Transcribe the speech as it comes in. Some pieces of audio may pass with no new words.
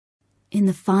In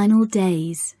the final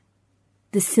days,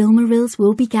 the Silmarils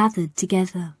will be gathered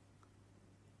together.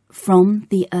 From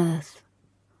the earth,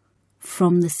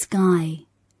 from the sky,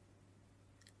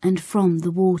 and from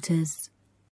the waters.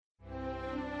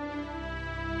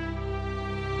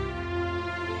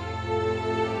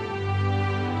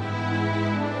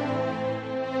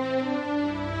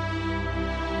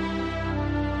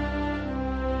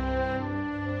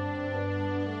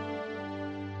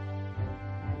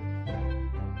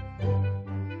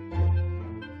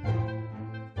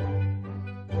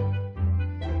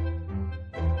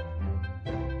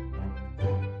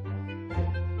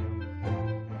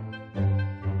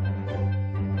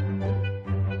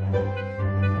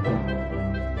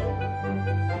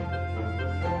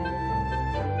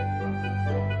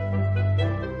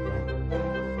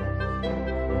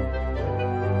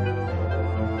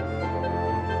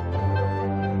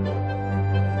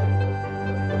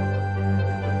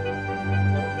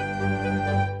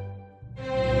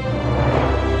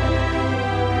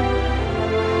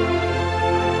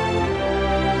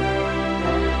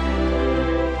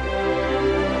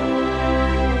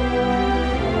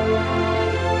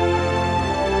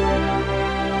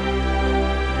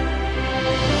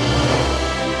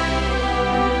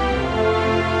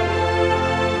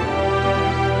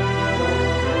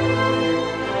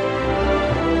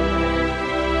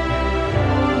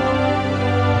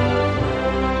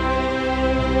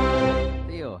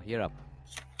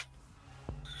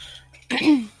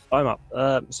 I'm up.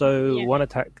 So one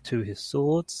attack to his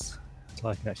swords, so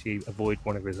I can actually avoid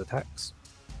one of his attacks.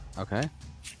 Okay.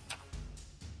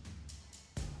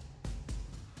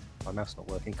 My mouse not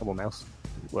working. Come on, mouse.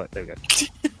 Work. There we go.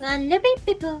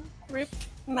 Rip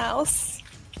mouse.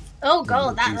 Oh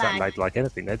god, that That lag. lagged like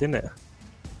anything there, didn't it?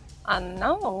 I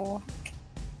know.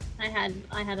 I had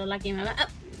a laggy moment.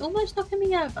 Almost knocking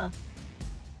me over.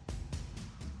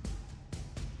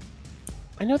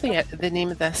 I know the name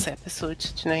of this episode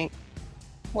tonight.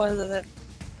 What is it?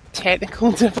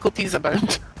 Technical difficulties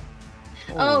abound.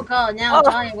 Oh god, now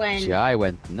Jai went. Jai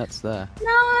went nuts there.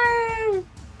 No!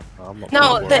 I'm not No,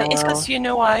 gonna worry. it's because you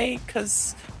know why?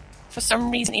 Because for some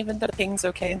reason, even though the ping's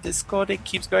okay in Discord, it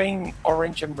keeps going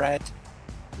orange and red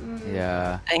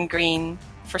Yeah. and green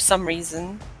for some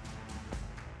reason.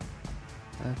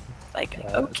 Like,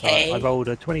 So okay. I rolled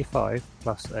a 25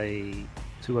 plus a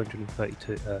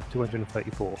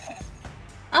 234.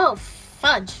 Oh,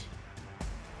 fudge.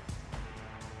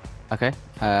 Okay.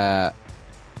 And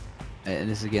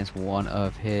this is against one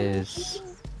of his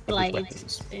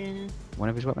Blades. Yeah.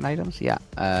 weapon items. Yeah.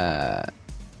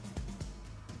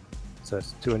 So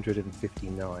it's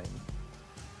 259.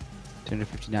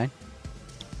 259.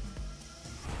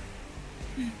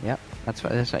 Yep, that's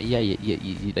right. Yeah,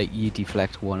 you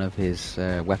deflect one of his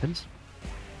weapons.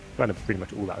 Kind of pretty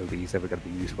much all that OB is ever going to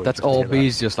be useful. That's just to all. get that.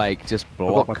 He's just I've got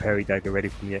block my parry dagger ready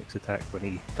from the X attack when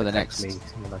he for the attacks next. me,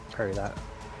 and then I parry that.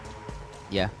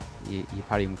 Yeah, you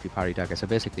parry him with your parry dagger. So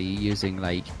basically, you're using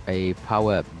like a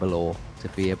power blow to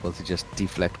be able to just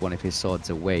deflect one of his swords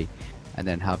away, and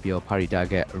then have your parry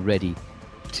dagger ready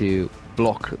to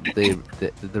block the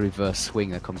reverse swing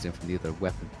that comes in from the other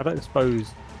weapon. I don't suppose.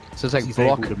 So it's like he's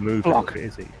block, able to move block, a little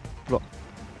bit, is he? block.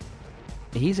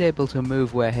 He's able to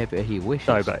move wherever he wishes.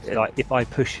 No, but like if I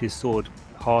push his sword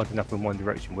hard enough in one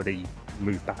direction, would he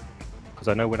move back? Because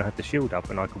I know when I had the shield up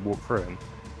and I could walk through him,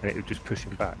 and it would just push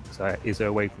him back. So is there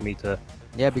a way for me to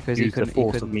because use the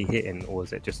force of me hitting, or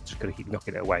is it just going to keep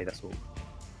knocking it away? That's all.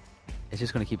 It's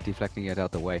just going to keep deflecting it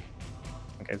out the way.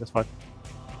 Okay, that's fine.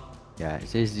 Yeah,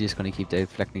 it's just going to keep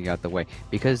deflecting it out the way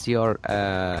because your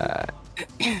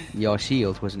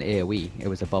shield was an AOE. It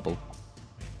was a bubble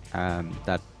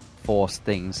that forced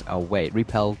things away,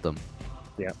 repelled them.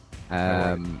 Yeah.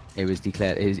 It was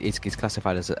declared. It's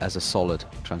classified as a solid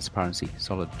transparent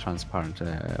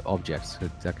object so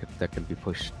that can be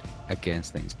pushed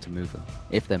against things to move them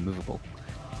if they're movable.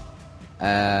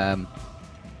 But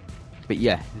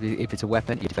yeah, if it's a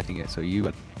weapon, you're deflecting it. So you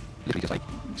are literally just like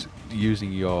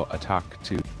using your attack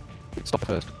to stop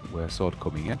first where sword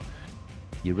coming in.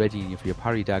 You're readying for your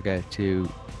parry dagger to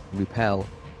repel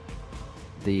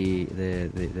the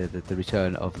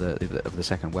return of the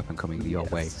second weapon coming your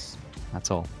way. That's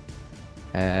all.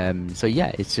 So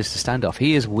yeah, it's just a standoff.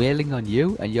 He is wailing on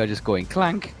you, and you're just going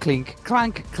clank, clink,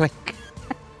 clank, clink.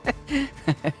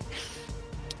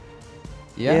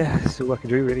 Yeah, still I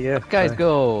can do really. Yeah, Guys,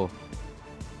 go.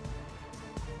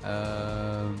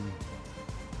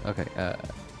 Okay.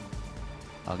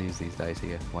 I'll use these dice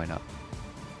here. Why not?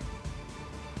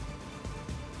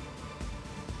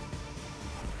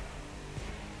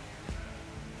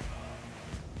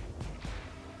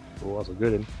 Oh, that's a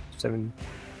good one. 70,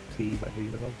 like,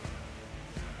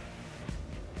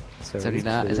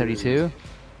 72.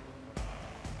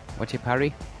 What's your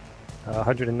parry?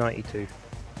 192. With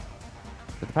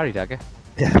the parry dagger?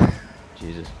 Yeah.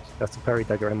 Jesus. That's the parry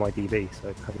dagger MIDB, so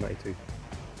 192.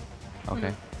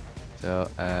 Okay. So,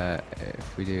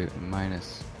 if we do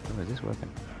minus... Oh, is this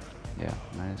working? Yeah,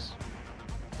 minus...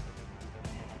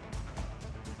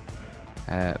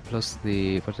 plus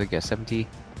the... What did I get? 70?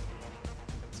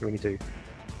 72.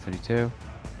 72.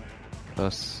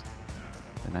 Plus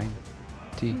the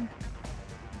 90.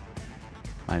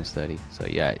 Minus 30. So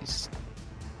yeah,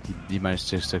 you managed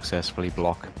to successfully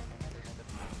block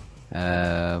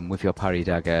with your parry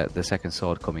dagger the second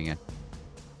sword coming in.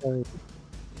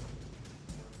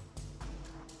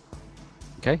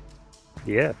 Okay.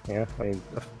 Yeah. I mean,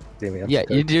 Yeah,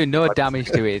 you do no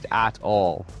damage to it at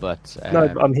all, but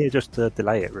no, I'm here just to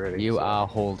delay it. Really, you are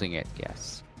holding it.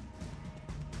 Yes.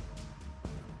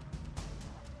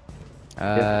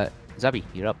 Zabi,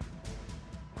 you're up.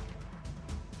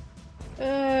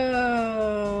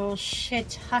 Oh,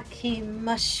 shiitake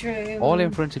mushroom. All in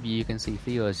front of you, you can see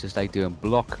Theo is just like doing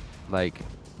block, like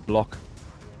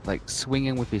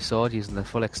swinging with his sword, using the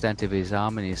full extent of his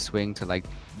arm and his swing to like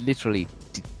literally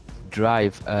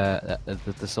drive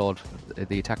the sword,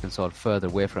 the attacking sword, further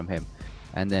away from him,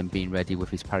 and then being ready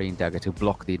with his parrying dagger to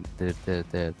block the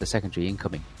secondary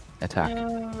incoming attack.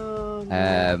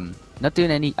 Not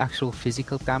doing any actual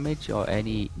physical damage or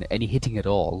any hitting at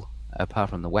all,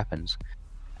 apart from the weapons.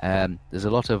 There's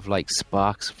a lot of like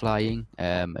sparks flying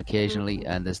occasionally,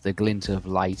 and there's the glint of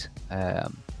light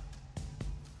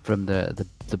from the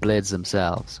blades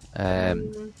themselves.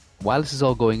 While this is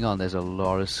all going on, there's a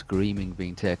lot of screaming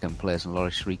being taken place and a lot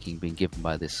of shrieking being given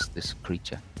by this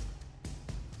creature.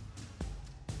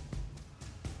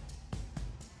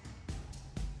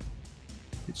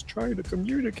 It's trying to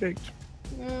communicate.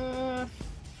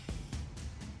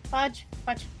 Fudge.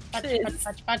 I'm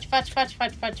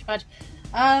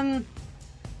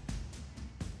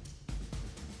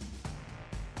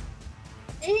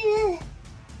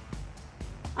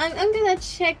gonna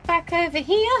check back over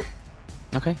here.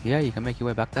 Okay, yeah, you can make your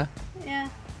way back there. Yeah.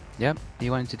 Yep. Are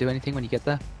you wanting to do anything when you get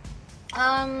there?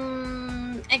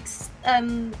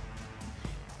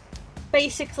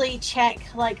 Basically check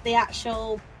like the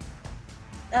actual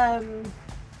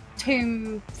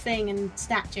tomb thing and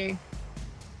statue.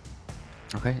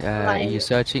 Okay. Are you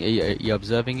searching? Are you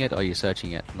observing it, or are you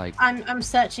searching it? Like I'm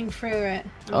searching through it.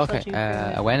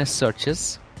 Okay. Awareness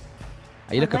searches.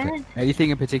 Are you looking for anything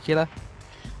in particular?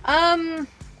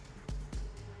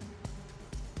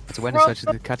 It's awareness search is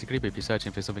the category, but if you're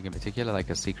searching for something in particular, like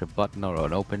a secret button or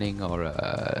an opening or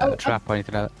a trap or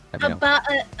anything like that, let me know. About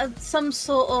some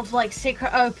sort of like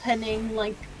secret opening,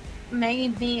 like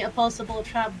maybe a possible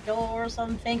trap door or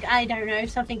something. I don't know,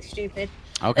 something stupid.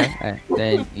 Okay,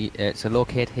 then it's a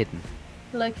locate hidden.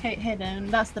 Locate hidden.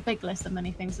 That's the big list of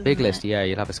many things. Isn't Big it? list, yeah.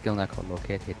 You'll have a skill now called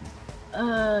locate hidden.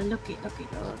 Locate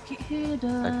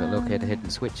hidden. Like the locate hidden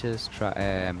switches,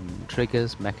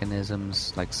 triggers,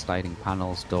 mechanisms like sliding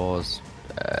panels, doors,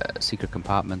 secret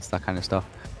compartments, that kind of stuff.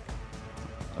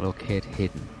 Locate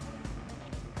hidden.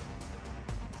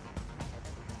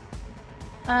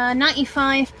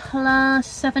 95 plus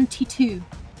 72.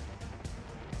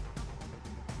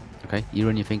 Okay, you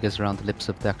run your fingers around the lips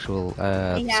of the actual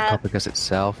sarcophagus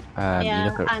itself. You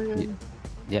look at,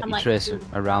 you like, trace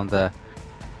around the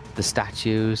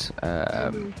statues.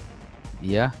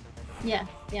 Yeah.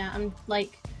 I'm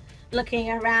like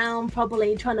looking around,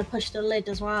 probably trying to push the lid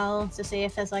as well to see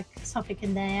if there's like something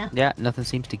in there. Yeah, nothing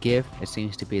seems to give. This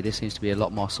seems to be a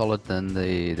lot more solid than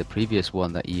the previous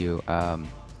one that you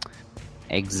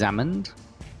examined.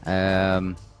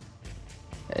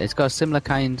 It's got a similar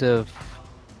kind of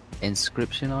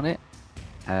inscription on it,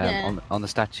 on the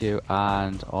statue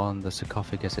and on the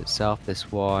sarcophagus itself.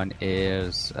 This one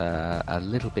is a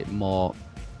little bit more,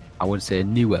 I wouldn't say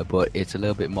newer, but it's a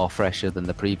little bit more fresher than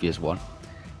the previous one.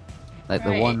 Like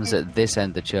the ones at this end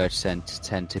of the church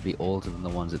tend to be older than the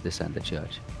ones at this end of the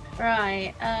church.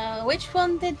 Right. Which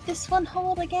one did this one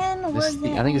hold again? I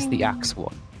think it's the axe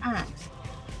one. Axe.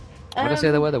 What did I say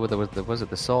there were? Was it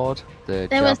the sword, the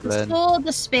There was the javelin, sword,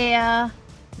 the spear,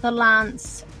 the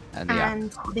lance, and the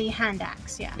axe? the hand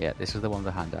axe. Yeah. Yeah, this is the one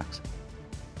with the hand axe.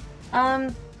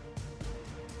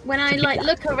 When I like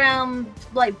look around,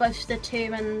 like both the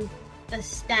tomb and the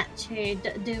statue,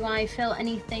 do I feel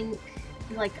anything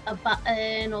like a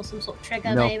button or some sort of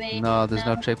trigger? Maybe. No, there's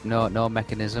no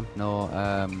mechanism, no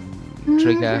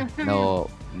trigger,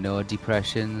 no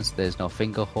depressions. There's no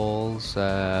finger holes.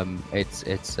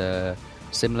 It's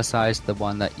similar size to the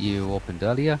one that you opened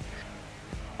earlier,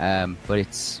 but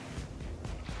it's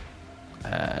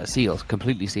sealed,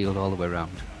 completely sealed all the way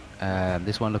around.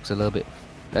 This one looks a little bit,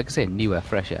 like I say, newer,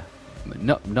 fresher.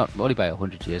 Not only by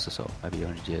 100 years or so, maybe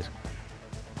 100 years.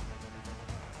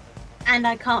 And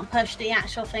I can't push the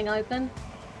actual thing open.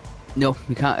 No,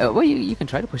 you can't. Well, you can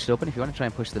try to push it open if you want to try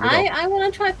and push the lid off. I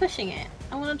want to try pushing it.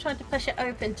 I want to try to push it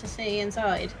open to see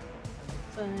inside.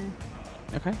 So,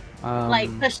 Okay. like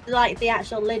push like the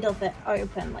actual lid of it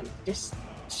open, like just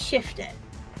shift it.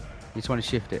 You just want to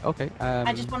shift it. Okay.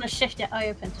 I just want to shift it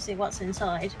open to see what's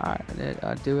inside.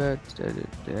 Alright, do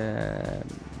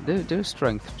a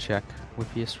strength check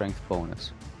with your strength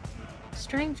bonus.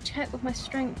 Strength check with my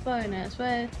strength bonus.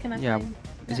 Where can I Yeah, find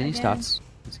it's that in your again? stats.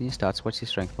 It's in your stats. What's your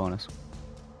strength bonus?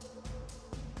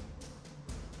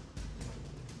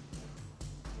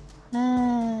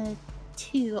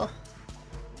 Two.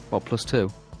 What,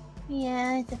 +2?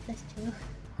 Yeah, it's a +2.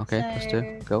 Okay,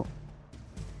 +2. Go.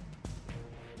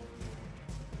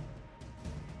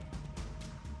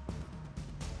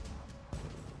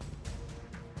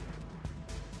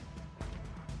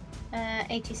 Uh,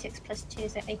 86 plus 2,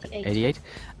 so 88. 88.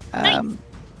 Nice.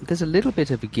 There's a little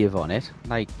bit of a give on it.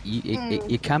 Like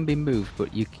it can be moved,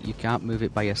 but you can't move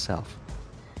it by yourself.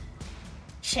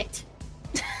 Shit.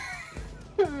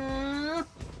 I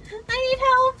need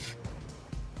help.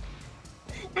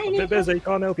 I I'm a need bit help. busy,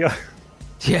 can't help you.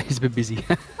 Yeah, he's been busy. Drag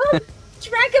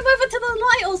him over to the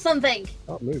light or something.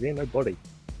 Can't move, ain't no body.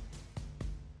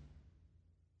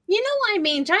 You know what I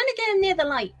mean? Trying to get him near the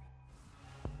light.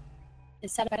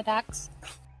 Is that a axe?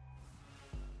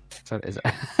 So is it?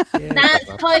 Yeah, That's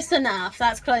close enough.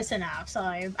 That's close enough. So,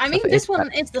 I mean, It's- this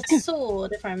one is the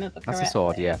sword, if I remember correctly. That's a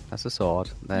sword, yeah. That's a sword.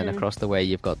 Then Mm. across the way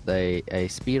you've got a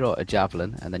spear or a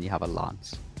javelin, and then you have a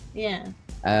lance. Yeah.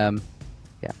 Yeah.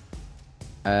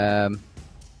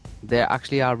 There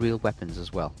actually are real weapons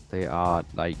as well. They are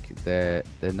like they're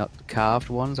not carved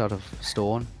ones out of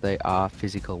stone. They are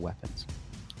physical weapons.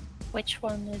 Which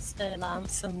one is the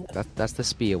lance and the... That's the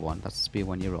spear one. That's the spear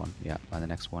one you're on. Yeah, and the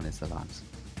next one is the lance.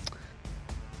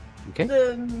 Okay.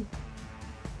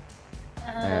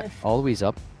 Always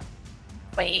up.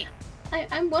 Wait,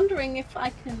 I'm wondering if I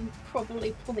can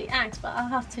probably pull the axe, but I'll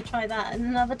have to try that in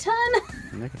another turn.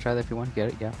 You can try that if you want to get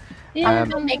it. Yeah. Yeah,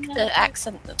 I'll make the axe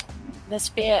and the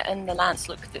spear and the lance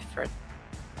look different.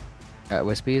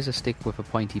 Where spears a stick with a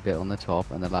pointy bit on the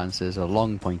top, and the lance is a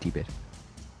long pointy bit.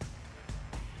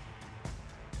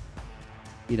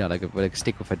 You know, like a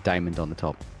stick with a diamond on the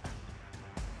top,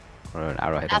 or an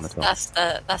arrowhead on the top.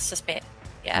 That's the spear.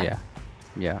 Yeah.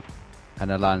 Yeah.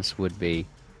 And a lance would be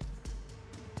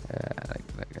like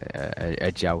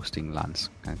a jousting lance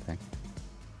kind of thing.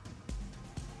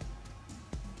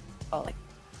 Or like,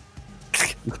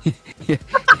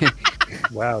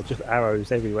 Wow, just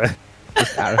arrows everywhere.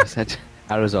 Just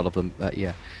arrows all of them.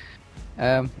 Yeah.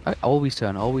 Always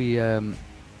turn. Always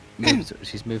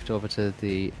she's moved over to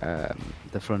the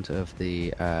front of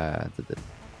the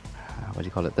what do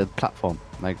you call it? The platform,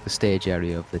 like the stage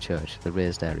area of the church, the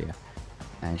raised area.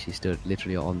 And she stood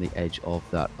literally on the edge of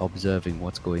that, observing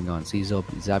what's going on. See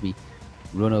Zabi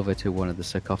run over to one of the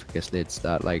sarcophagus lids,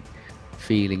 start like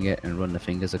feeling it and run the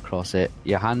fingers across it.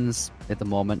 Your hands at the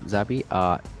moment, Zabi,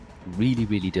 are really,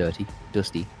 really dirty,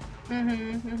 dusty.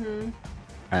 There's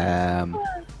a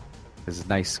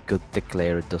nice, good, thick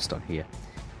layer of dust on here,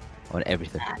 on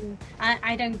everything.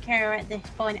 I don't care at this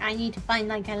point. I need to find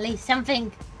like at least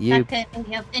something You that could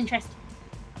be of interest.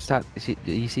 she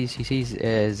sees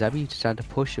Zabi start to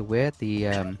push away at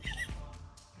the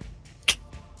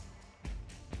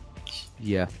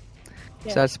yeah.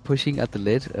 Starts pushing at the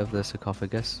lid of the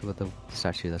sarcophagus with the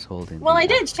statue that's holding. Well, the, I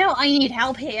did shout I need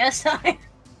help here, so.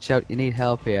 Shout, you need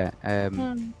help here.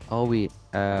 Olwe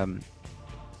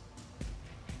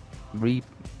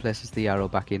replaces the arrow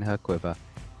back in her quiver,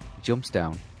 jumps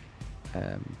down,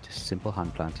 just simple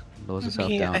hand plant, lowers herself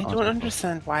Okay, down. I onto don't the floor.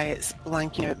 understand why it's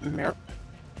blanking out MERP.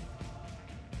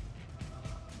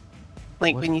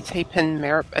 Like What? when you type in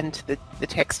MERP into the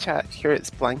text chat here,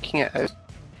 it's blanking it out.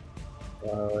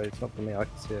 It's not for me, I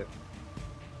can see it.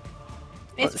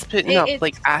 It's putting up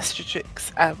like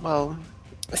asterisks, well,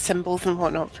 symbols and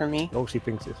whatnot for me. It obviously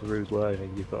thinks it's a rude word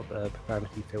and you've got the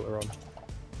profanity filter on.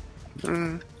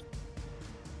 Mm.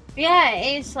 Yeah,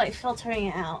 it's like filtering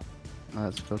it out. Oh,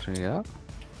 that's filtering it out.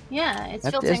 Yeah, it's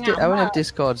filtering out. I wonder if words.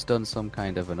 Discord's done some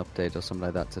kind of an update or something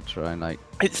like that to try and like.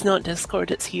 It's not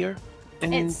Discord, it's here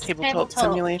in It's Tabletop Tabletop.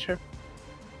 Simulator.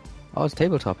 Oh, it's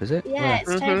tabletop, is it? Yeah, Where? it's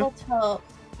Mhm. tabletop.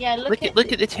 Yeah, Look at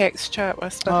the text chat,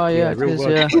 Whisper. Oh yeah, it real is,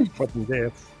 world yeah. problem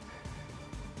there.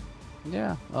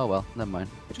 Yeah. Oh well, never mind.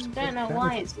 I don't know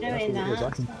why it's doing That's what it is, I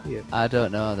that. can see it. I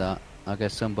don't know that. I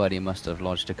guess somebody must have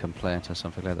lodged a complaint or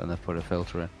something like that, and they've put a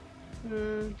filter in.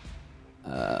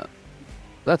 Hmm.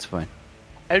 That's fine.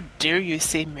 How dare you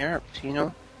say MERP, you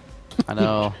know? I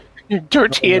know. You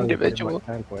dirty individual.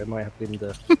 It might have been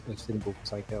the symbol for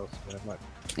something else.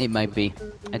 It might be.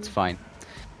 It's fine.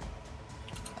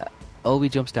 Olby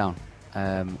jumps down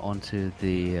onto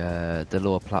the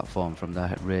lower platform from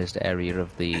the raised area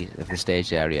of the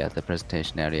stage area, the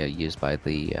presentation area used by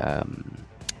the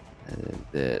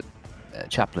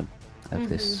chaplain of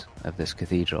this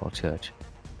cathedral or church.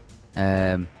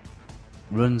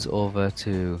 Runs over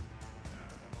to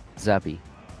Zabby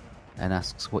and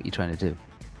asks, "What are you trying to do?"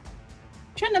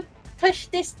 Trying to push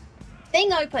this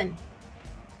thing open.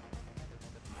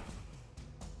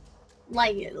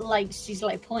 Like she's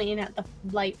like pointing at the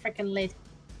freaking lid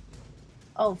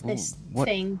of this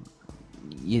thing.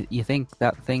 You think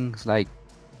that thing's like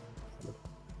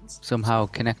somehow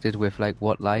connected with like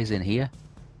what lies in here?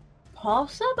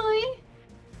 Possibly.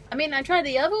 I mean, I tried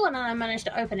the other one and I managed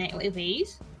to open it with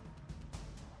ease.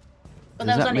 But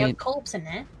there was only a corpse in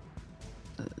there.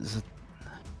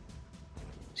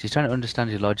 She's trying to understand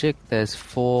your logic. There's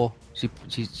 4.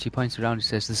 She points around and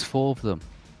says, "There's 4 of them."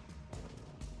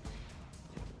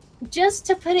 Just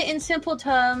to put it in simple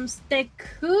terms, there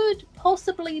could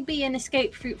possibly be an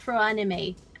escape route for our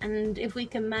enemy, and if we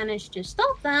can manage to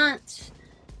stop that,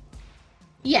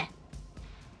 yeah.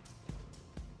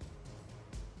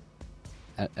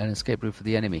 An escape route for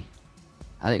the enemy.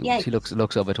 I think she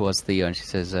looks over towards Theo and she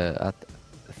says,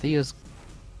 "Theo's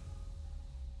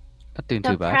not doing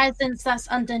too bad." The presence that's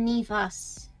underneath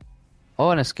us. Oh,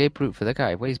 an escape route for the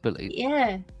guy. Where he's below?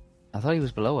 Yeah. I thought he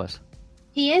was below us.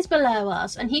 He is below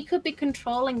us, and he could be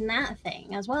controlling that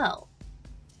thing as well.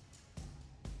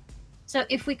 So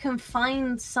if we can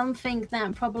find something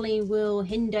that probably will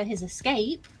hinder his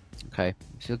escape... Okay,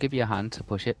 she'll give you a hand to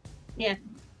push it. Yeah.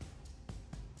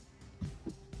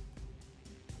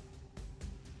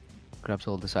 Grabs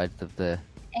all the sides of the...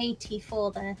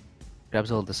 84 there. Grabs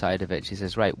all the side of it. She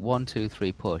says, "Right, 1, 2,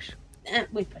 3, push."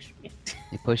 We push. Yeah.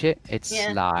 You push it, it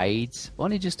slides.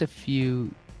 Only just a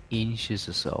few inches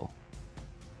or so.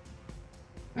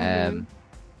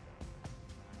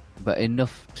 But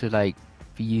enough to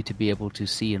for you to be able to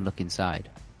see and look inside.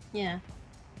 Yeah.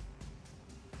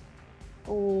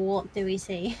 What do we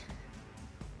see?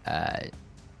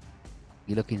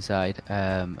 You look inside,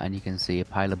 and you can see a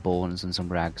pile of bones and some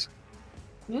rags.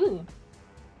 Ooh.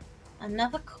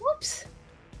 Another corpse?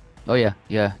 Oh yeah,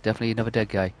 definitely another dead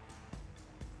guy.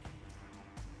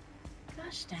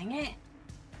 Gosh dang it.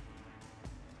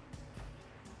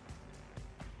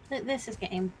 This is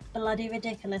getting bloody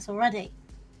ridiculous already.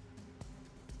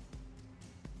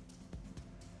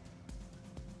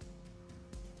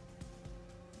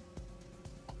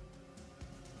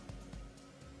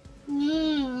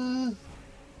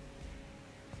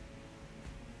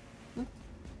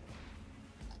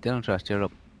 Don't trust, you're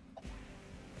up.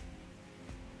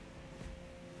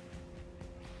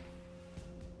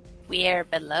 We're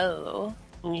below.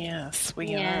 Yes,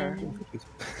 we are.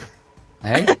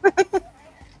 Hey?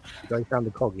 You found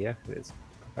the cog, yeah? It's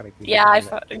yeah, I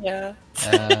found it, yeah.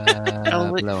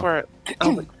 I'll look for it.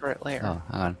 I'll look for it later. Oh,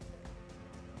 hang on.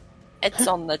 It's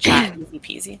on the chat, easy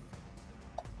peasy.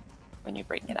 When you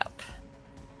bring it up.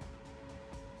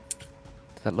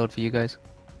 Does that load for you guys?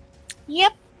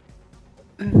 Yep.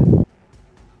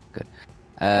 Good.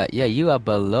 Yeah, you are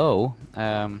below.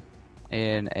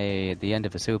 In the end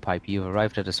of a sewer pipe, you've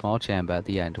arrived at a small chamber at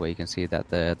the end where you can see that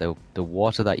the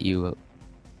water that you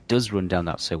does run down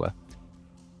that sewer,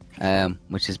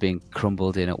 which is being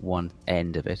crumbled in at one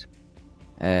end of it,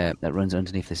 that runs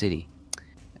underneath the city.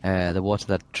 The water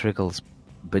that trickles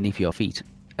beneath your feet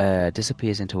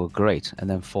disappears into a grate and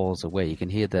then falls away. You can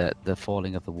hear the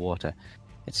falling of the water.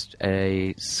 It's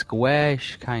a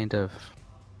squarish kind of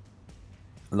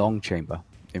long chamber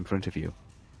in front of you.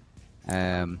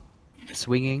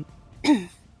 Swinging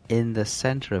in the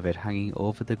center of it, hanging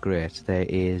over the grate, there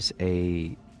is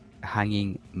a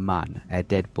hanging man, a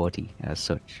dead body as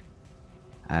such.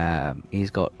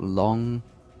 He's got long,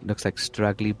 looks like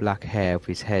straggly black hair with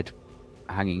his head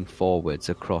hanging forwards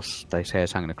across, his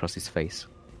hair's hanging across his face.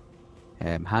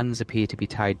 Hands appear to be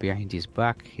tied behind his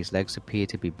back, his legs appear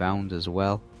to be bound as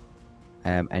well,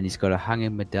 and he's got a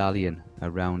hanging medallion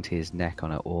around his neck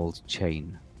on an old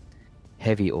chain.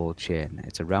 Heavy old chain.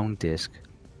 It's a round disc,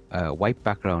 a white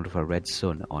background with a red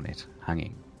sun on it,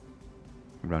 hanging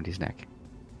around his neck.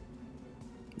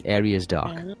 The area is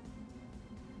dark.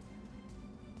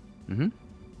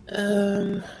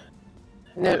 Now,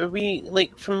 are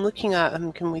we, from looking at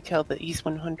him, can we tell that he's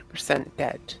 100%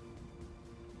 dead?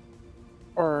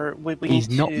 Or would we He's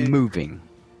need not to... moving.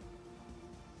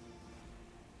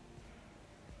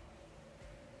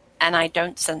 And I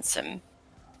don't sense him,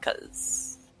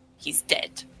 because he's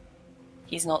dead.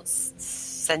 He's not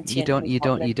sentient.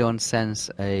 You don't sense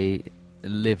a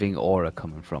living aura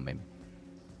coming from him.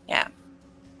 Yeah.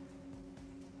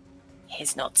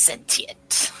 He's not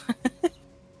sentient.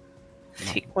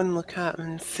 Take one look at him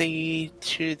and say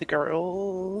to the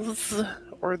girls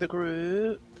or the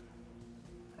group,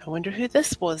 I wonder who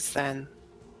this was then.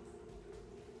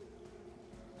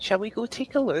 Shall we go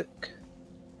take a look?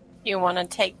 You want to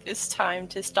take this time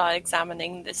to start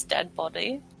examining this dead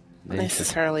body? Not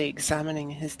necessarily examining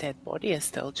his dead body,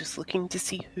 Estelle, just looking to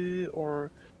see who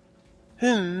or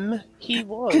whom he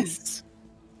was.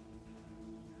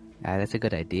 That's a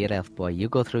good idea, Elf Boy. You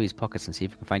go through his pockets and see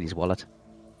if you can find his wallet.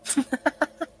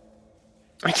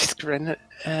 I just grin at,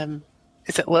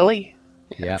 is it Lily?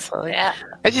 Yeah. Lily. Yeah.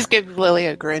 I just give Lily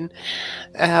a grin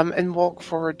and walk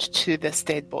forward to this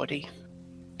dead body.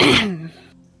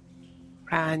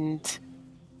 And,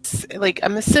 like,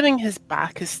 I'm assuming his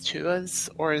back is to us,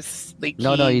 or is, like...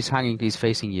 No, he's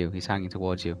facing you. He's hanging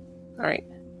towards you. Alright.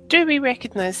 Do we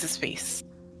recognise his face?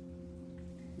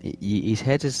 His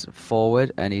head is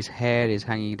forward and his hair is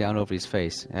hanging down over his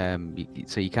face,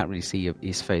 so you can't really see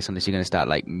his face unless you're going to start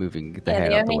like moving the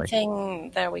hair out the way. The only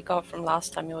thing that we got from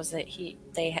last time was that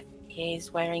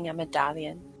he's wearing a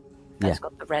medallion that's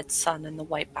got the red sun and the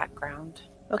white background.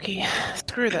 Okay,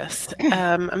 screw this.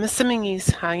 I'm assuming he's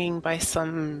hanging by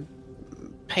some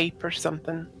pipe or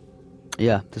something.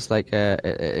 Yeah, just like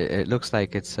it looks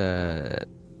like it's I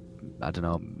don't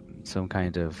know, some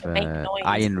kind of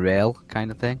iron rail kind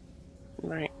of thing.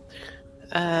 Right.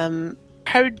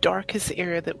 How dark is the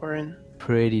area that we're in?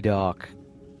 Pretty dark.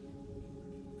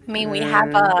 I mean, we have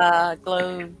a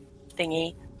glow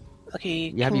thingy. Okay.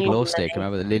 You have your glow stick.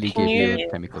 Remember that Lily gave you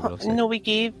a chemical glow stick. No, we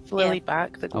gave Lily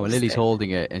back the glow stick. Lily's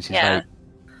holding it and she's like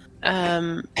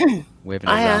waving it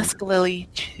I around. ask Lily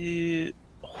to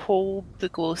hold the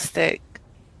glow stick,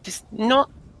 just not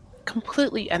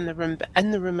completely in the room, but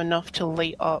in the room enough to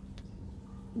light up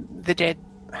the dead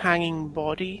hanging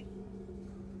body.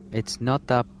 It's not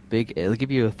that big. It'll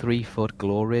give you a 3-foot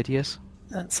glow radius.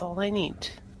 That's all I need.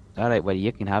 Alright, well,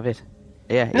 you can have it.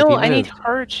 Yeah. No, I need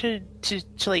her to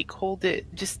like hold it,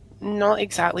 just not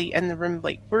exactly in the room.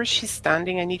 Like where she's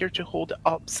standing, I need her to hold it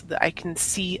up so that I can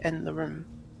see in the room.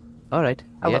 Alright.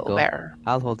 A little better.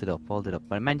 I'll hold it up.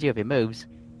 But mind you, if it moves,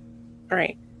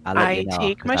 alright. I'll let you know,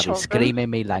 take my I'll be shotgun. screaming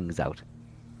me lungs out.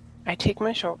 I take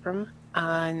my shotgun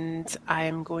and I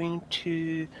am going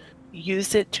to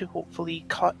use it to hopefully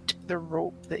cut the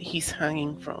rope that he's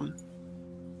hanging from.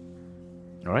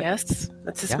 Alright. Yes,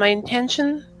 that's my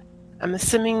intention. I'm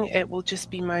assuming it will just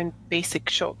be my basic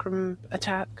chakram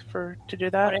attack to do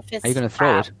that. What if it's Are you going to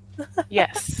throw it?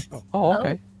 Yes. Oh,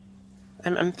 okay.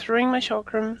 I'm throwing my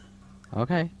chakram.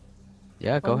 Okay.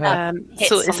 Yeah, go ahead. Hit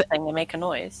So something and make a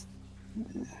noise.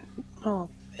 Oh,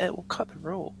 it will cut the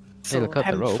rope. So It'll cut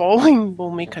the rope. Falling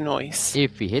will make a noise.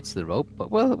 If he hits the rope,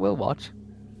 but we'll watch.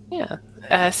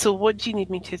 Yeah. So what do you need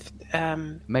me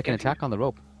to... Make an attack on the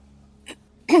rope.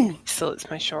 So it's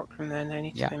my chakram then. I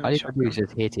need to find all my you got to do is chakram.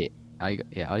 just hit it. All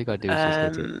you got to do is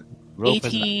just hit it. Rope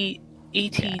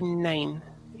 89.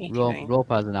 89. Rope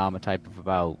has an armor type of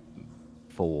about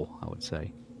 4, I would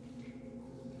say.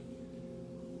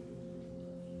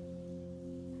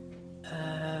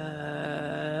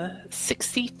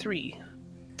 63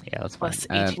 Yeah, that's fine. plus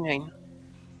 89.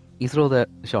 You throw the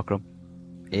chakram,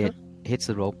 it hits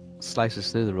the rope,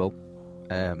 slices through the rope,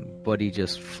 body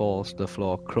just falls to the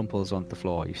floor, crumples onto the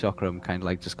floor. Your chakram kind of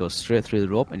like just goes straight through the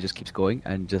rope and just keeps going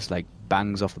and just like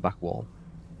bangs off the back wall.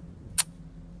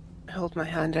 I hold my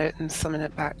hand out and summon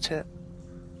it back to it.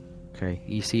 Okay,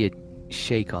 you see it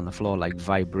shake on the floor, like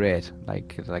vibrate,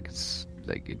 like it's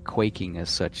like quaking as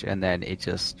such, and then it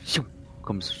just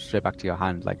comes straight back to your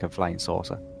hand like a flying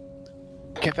saucer.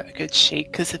 Give it a good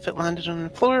shake, because if it landed on the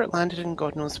floor, it landed in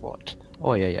God knows what.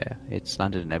 Oh yeah, it's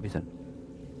landed in everything.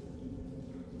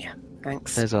 Yeah,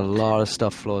 thanks. There's a lot of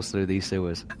stuff flows through these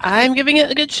sewers. I'm giving it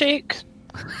a good shake.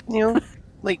 You know,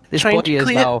 like This trying body to is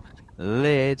clean now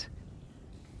laid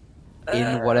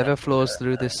in whatever flows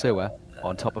through this sewer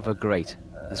on top of a grate.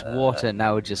 There's water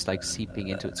now just like seeping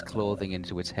into its clothing,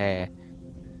 into its hair.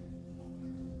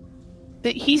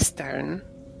 that he's down.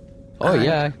 Oh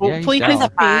yeah, hopefully he's his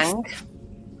down. Bang.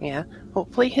 Yeah,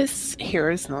 hopefully his hair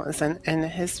is not as in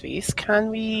his face. Can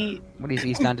we? Well,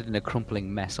 he's landed in a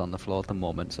crumpling mess on the floor at the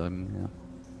moment, so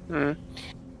Can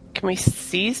we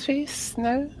see his face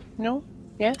now? No.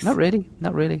 Yes. not really.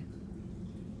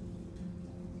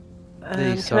 Can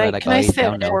I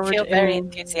step I forward? feel very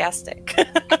enthusiastic.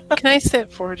 Can I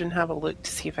step forward and have a look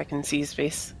to see if I can see his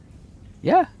face?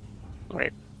 Yeah.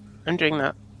 Right, I'm doing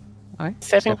that. Alright.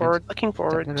 Stepping Stepping- forward, looking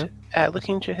forward, stepping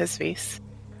looking to his face.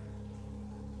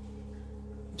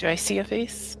 Do I see a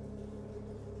face?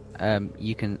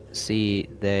 You can see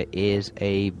there is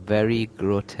a very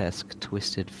grotesque,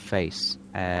 twisted face.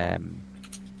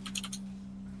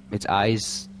 Its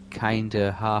eyes kind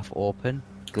of half open,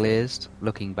 glazed,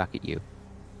 looking back at you.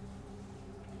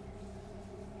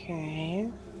 Okay.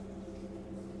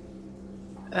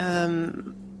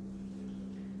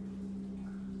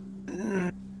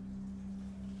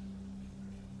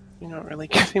 You're not really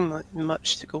giving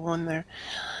much to go on there.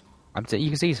 You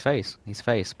can see his face,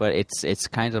 but it's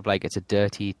kind of like it's a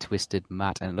dirty, twisted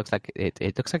mat, and it looks like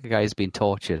it looks like a guy's been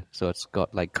tortured. So it's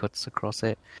got like cuts across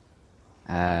it,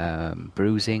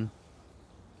 bruising.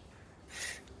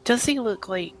 Does he look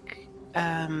like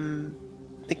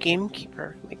the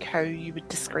gamekeeper? Like how you would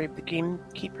describe the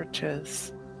gamekeeper to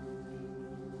us?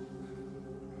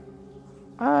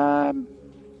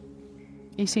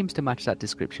 He seems to match that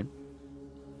description.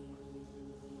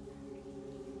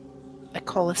 I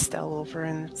call Estelle over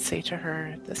and say to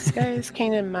her, this guy is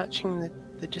kind of matching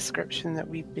the description that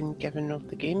we've been given of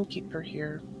the gamekeeper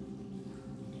here.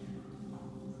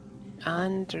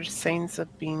 And there's signs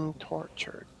of being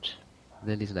tortured.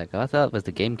 Lily's like, I thought it was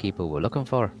the gamekeeper we're looking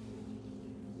for.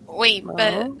 Wait,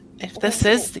 Well, if this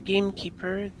is the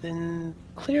gamekeeper, then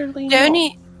clearly the not.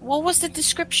 only what was the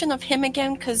description of him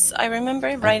again? Because I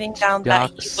remember writing down that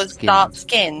he was dark-skinned.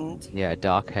 dark-skinned. Yeah,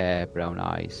 dark hair, brown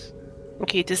eyes.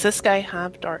 Okay, does this guy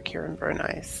have dark hair and brown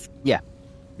eyes? Yes.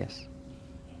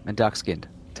 And dark-skinned.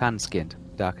 Tan-skinned.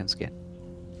 Darkened skin.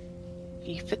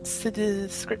 He fits the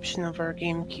description of our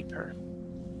gamekeeper.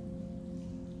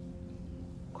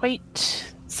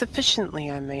 Quite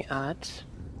sufficiently, I may add.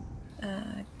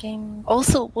 Game.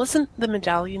 Also, wasn't the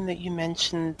medallion that you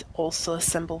mentioned also a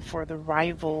symbol for the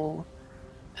rival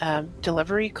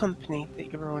delivery company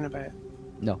that you were on about?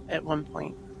 No. At one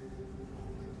point?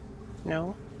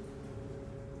 No?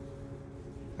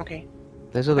 Okay.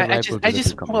 There's other I rival just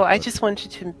delivery companies, I but just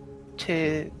wanted to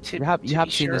you have be seen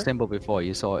sure. the symbol before.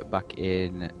 You saw it back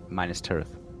in Minas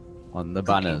Tirith on the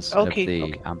banners Okay, of the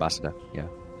okay. ambassador. Yeah.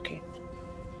 Okay.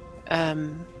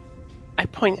 I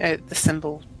point out the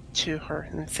symbol to her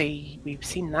and say we've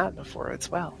seen that before as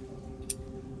well.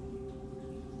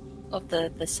 Of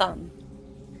the sun.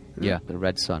 Yeah, the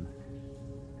red sun.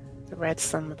 The red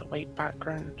sun with the white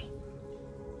background.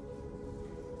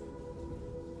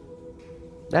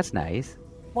 That's nice.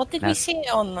 What did we see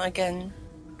it on again?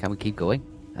 Can we keep going?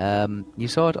 You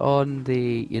saw it on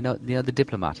the the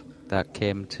diplomat that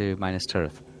came to Minas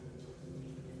Tirith.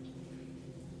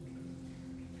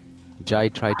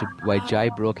 Jai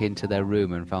broke into their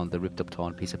room and found the ripped up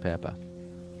torn piece of paper.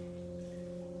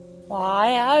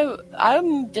 Why? I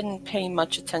didn't pay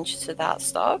much attention to that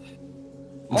stuff.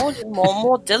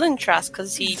 More Dylan Trask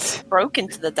because he broke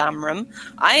into the damn room.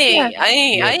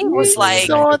 I was like,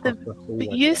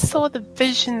 You saw the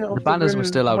vision of The banners room were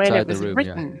still when outside it was the room,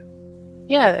 written.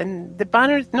 Yeah, and the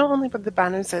banners, not only were the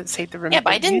banners outside the room. yeah,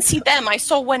 but I you didn't see saw- them. I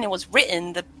saw when it was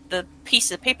written, the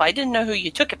piece of paper. I didn't know who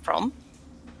you took it from.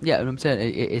 Yeah, I'm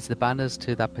saying it's the banners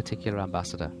to that particular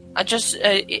ambassador. I just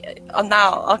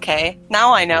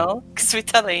now I know because we're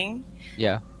telling.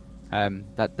 Yeah,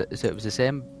 so it was the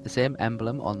same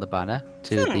emblem on the banner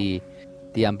to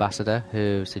the ambassador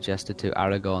who suggested to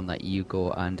Aragorn that you go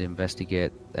and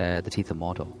investigate the Teeth of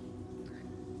Mordor.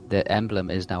 The emblem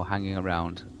is now hanging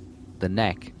around the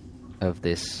neck of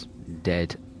this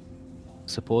dead,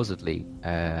 supposedly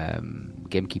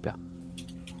gamekeeper.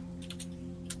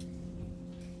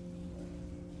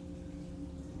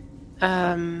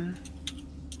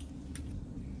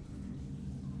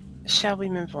 Shall we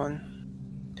move on?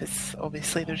 Because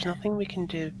obviously there's nothing we can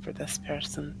do for this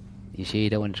person. You sure you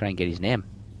don't want to try and get his name?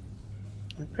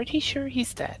 I'm pretty sure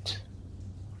he's dead.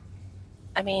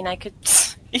 I mean, I could.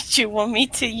 Did you want me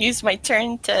to use my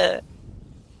turn to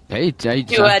Hey, do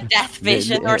a death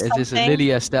vision or Is this something?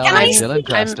 Lily Estelle Can I and see- Dylan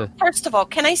Caster? First of all,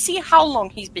 can I see how long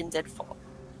he's been dead for?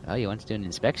 Oh, you want to do an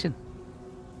inspection?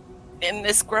 In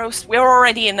this gross, we're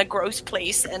already in a gross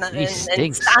place and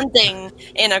stinks. standing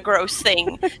in a gross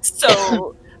thing.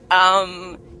 So,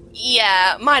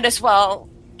 yeah, might as well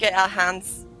get our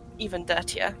hands even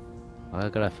dirtier. Well,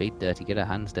 got our feet dirty, get our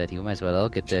hands dirty. We might as well all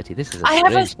get dirty. This is a I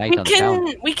have a. strange night on the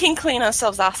town. We can clean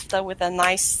ourselves after with a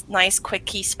nice quick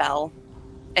key spell.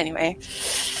 Anyway,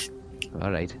 All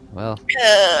right. Well,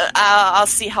 I'll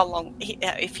see how long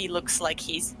if he looks like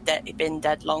he's been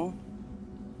dead long.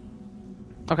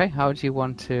 okay. How do you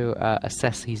want to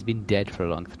assess he's been dead for a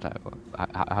long time?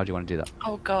 How do you want to do that?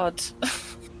 Oh God.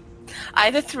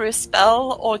 Either through a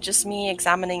spell or just me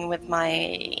examining with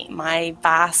my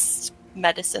vast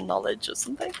medicine knowledge or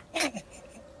something.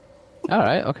 All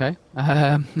right. Okay.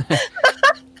 Have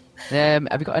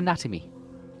you got anatomy?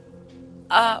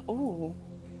 Ooh.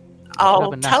 You'll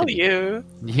I'll have tell anatomy. you.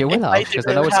 You will If I have, because I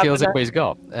didn't know what have skills that- everybody's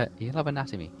got. You'll have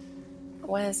anatomy.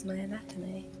 Where's my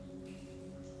anatomy?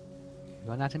 You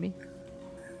got anatomy?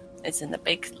 It's in the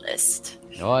big list.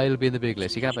 No, it'll be in the big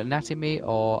list. You can have anatomy,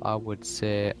 or I would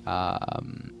say,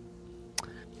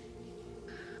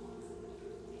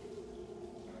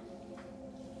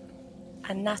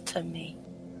 Anatomy.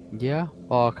 yeah,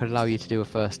 or I could allow you to do a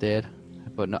first aid,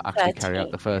 but not actually carry out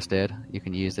 13. the first aid. You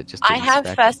can use it just to I have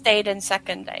inspect. first aid and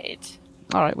second aid.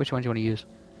 All right, which one do you want to use?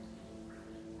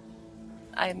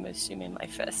 I'm assuming my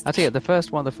first. I'll tell you, the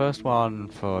first one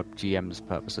for GM's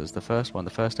purposes, the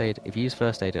first aid, if you use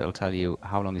first aid, it'll tell you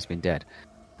how long he's been dead.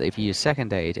 If you use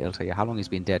second aid, it'll tell you how long he's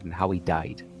been dead and how he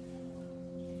died.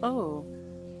 Oh,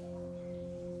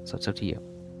 So it's up to you.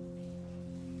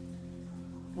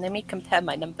 let me compare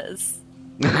my numbers.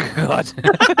 God.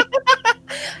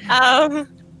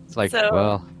 It's like, So-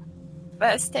 well,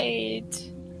 First aid.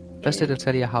 first aid will is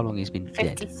tell you how long he's been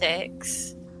dead.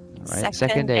 56. Right?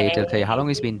 Second aid will tell you how long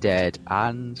he's been dead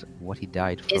and what he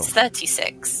died from. It's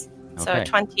 36. So Okay.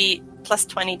 20 plus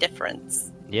 20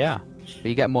 difference. Yeah. But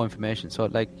you get more information, so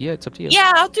like, yeah, it's up to you.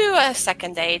 Yeah, I'll do a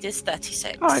second aid. It's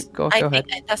 36. All right, go I ahead.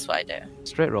 think that's what I do.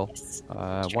 Straight roll. Yes.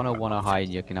 101 or high,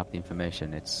 and you can have the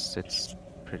information. It's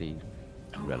pretty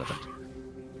relevant.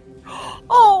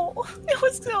 Oh, it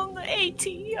was on the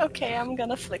 80. Okay, I'm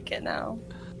gonna flick it now.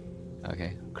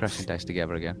 Okay, crashing dice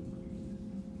together again.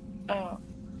 Oh,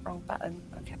 wrong button.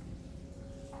 Okay.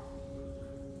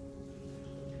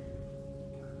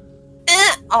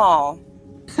 Oh.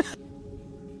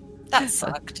 That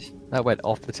sucked. That went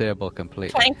off the table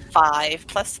completely. 25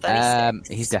 plus 36.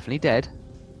 He's definitely dead.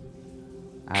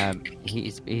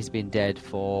 He's been dead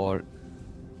for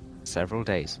several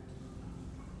days.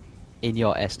 In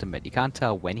your estimate, you can't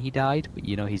tell when he died, but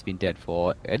you know he's been dead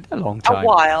for a long a time.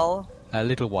 while. A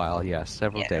little while, yes,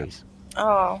 several Yeah. days.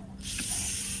 Oh.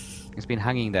 He's been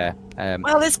hanging there.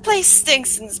 Well, this place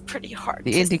stinks and it's pretty hard.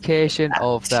 The to indication see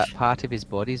of that part of his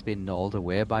body's been gnawed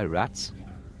away by rats.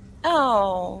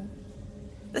 Oh.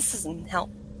 This doesn't help.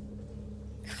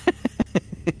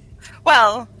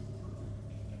 Well,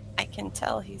 I can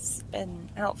tell he's been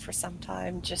out for some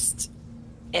time, just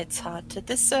it's hard to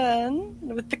discern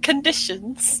with the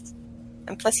conditions.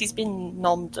 And plus he's been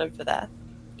nommed over there.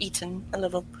 Eaten a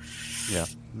little. Yeah,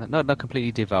 not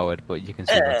completely devoured, but you can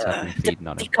see what's happening feeding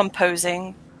on him.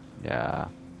 Decomposing Yeah,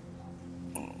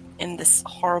 in this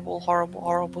horrible, horrible,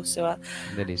 horrible sewer.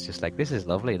 and then he's just like, "This is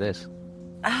lovely. This."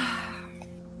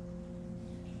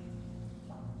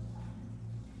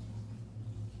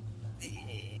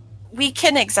 We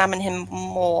can examine him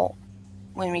more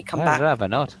when we come I'd back. rather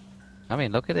not. I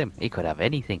mean, look at him. He could have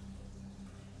anything.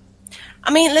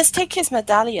 I mean, let's take his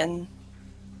medallion.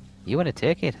 You want to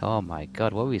take it? Oh my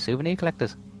God! What were we, souvenir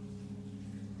collectors?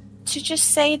 To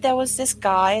just say there was this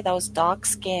guy that was dark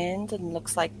skinned and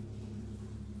looks like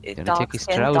You want to take his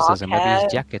trousers and maybe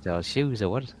his jacket or shoes or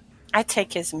what? I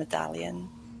take his medallion.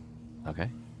 Okay.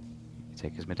 You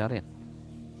take his medallion.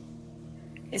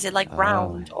 Is it like Oh.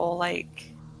 round or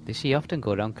like? Does she often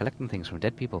go around collecting things from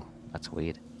dead people? That's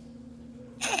weird.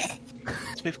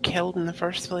 We've killed in the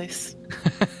first place.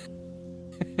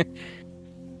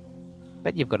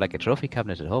 Bet you've got like a trophy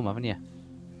cabinet at home, haven't you?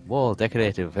 Wall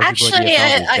decorative. Everybody Actually, you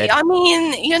found is dead. I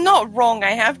mean, you're not wrong.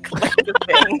 I have collected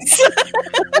things.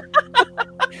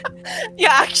 You're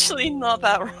actually not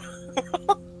that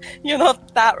wrong. You're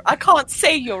not that. I can't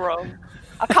say you're wrong.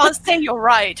 I can't say you're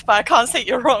right, but I can't say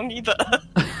you're wrong either.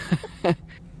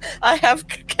 I have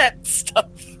kept stuff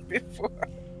before.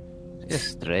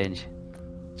 Just strange.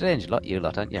 Strange lot, you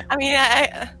lot, aren't you? I mean,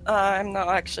 I'm not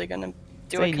actually going to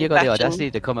do a Saying you got the confession.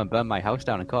 audacity to come and burn my house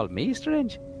down and call me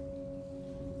strange?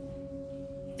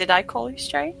 Did I call you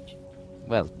strange?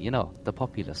 Well, you know, the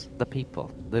populace, the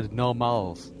people, the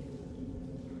normals.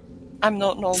 I'm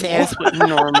not normal. Says what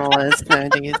normal is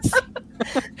nowadays.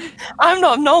 I'm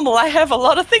not normal. I have a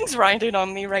lot of things riding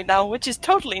on me right now, which is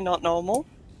totally not normal.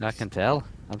 I can tell.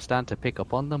 I'm starting to pick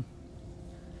up on them.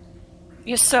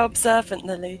 You're so observant,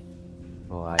 Lily.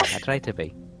 Oh, I try to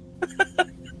be.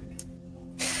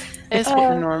 Is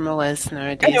what normal is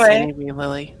nowadays, Anyway. anyway,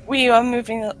 Lily.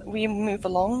 We move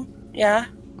along. Yeah.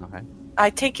 Okay. I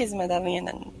take his medallion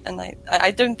and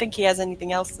I don't think he has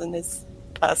anything else in his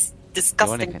purse.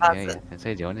 Disgusting Yeah, person.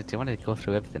 yeah. Do you want to go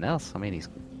through everything else? I mean, he's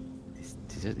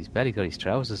barely got his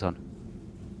trousers on.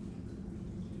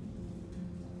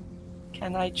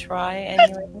 Can I try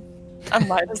anyway? I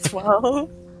might as well.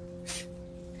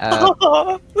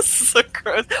 This is so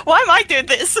gross. Why am I doing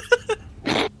this?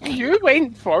 You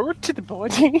went forward to the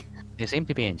body. You seem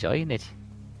to be enjoying it.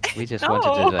 We just No.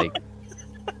 wanted to like.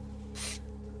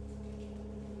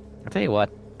 I'll tell you what,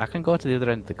 I can go to the other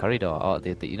end of the corridor, or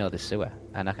the sewer,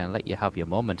 and I can let you have your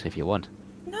moment if you want.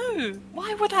 No,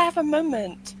 why would I have a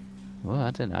moment? Well,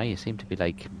 I don't know, you seem to be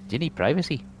like, do you need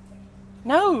privacy?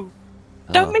 No,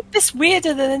 Oh. don't make this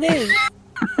weirder than it is.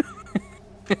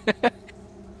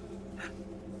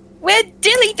 We're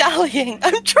dilly-dallying.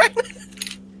 I'm trying to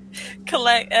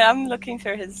collect. I'm looking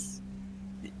through his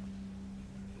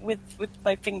with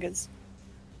my fingers.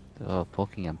 Oh,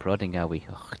 poking and prodding, are we?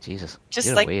 Oh, Jesus. Just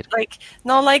You're like weird.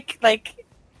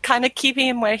 kind of keeping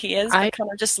him where he is, I- but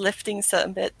kind of just lifting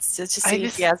certain bits to just I see if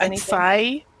just he has I anything.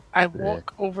 sigh. I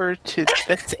walk over to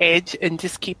this edge and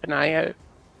just keep an eye out.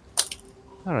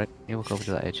 Alright, you walk over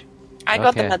to that edge. I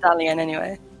got the Okay. medallion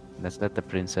anyway. Let's let the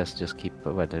princess just keep.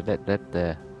 Well, let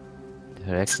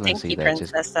Her Excellency Stinky there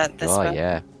just. princess that this Oh one.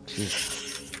 yeah,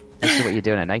 jeez. This is what you're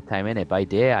doing at night time, innit? By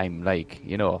day, I'm like,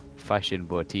 fashion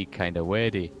boutique kind of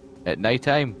wordy. At night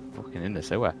time, fucking in the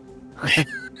sewer.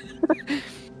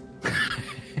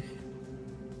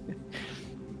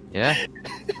 Yeah.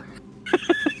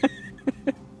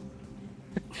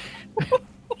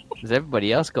 Does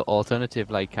everybody else got alternative,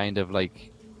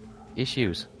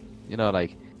 issues?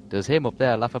 Does him up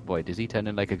there, Laugher Boy, does he turn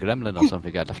in like a gremlin or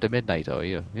something after midnight, or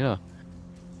you? No.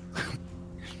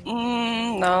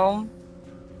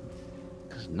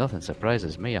 'Cause nothing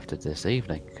surprises me after this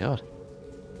evening. God.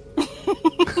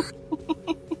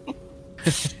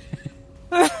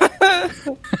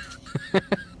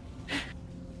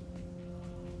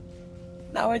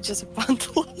 Now I just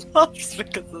bundle of laughs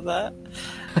because of that.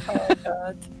 Oh my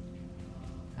god.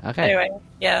 Okay. Anyway,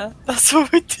 yeah, that's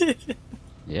what we did.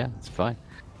 Yeah, it's fine.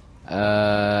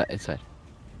 Inside.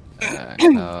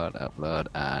 Cloud, upload,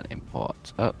 and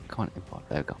import. Oh, come on, import.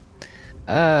 There we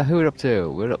go. Who we're up to?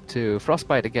 We're up to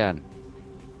Frostbite again.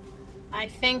 I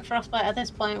think Frostbite at this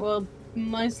point will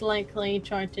most likely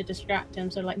try to distract him,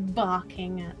 so like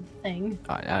barking at the thing.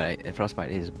 Alright,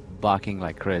 Frostbite is barking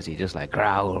like crazy, just like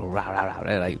growl, rah, rah,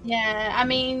 rah, like. Yeah, I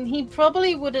mean, he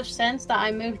probably would have sensed that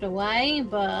I moved away,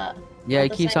 but Yeah, at he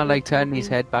the keeps same on like turning his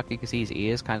time- head back. You can see his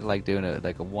ears kind of like doing a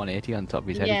 180 on top of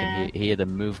his head. Yeah. You can hear the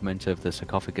movement of the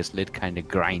sarcophagus lid kind of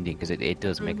grinding because it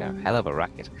does make a hell of a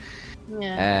racket.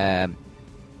 Yeah.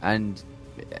 And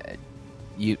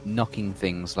you knocking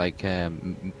things like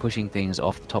pushing things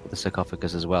off the top of the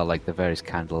sarcophagus as well, like the various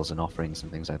candles and offerings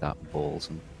and things like that, balls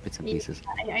and bits and Yeah. pieces.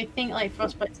 I think like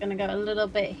Frostbite's gonna go a little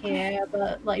bit here,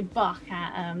 but like bark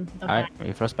at the back.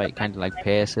 Alright, Frostbite kind of like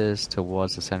paces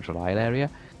towards the central aisle area,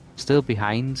 still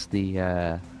behind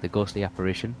the ghostly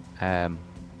apparition,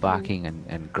 barking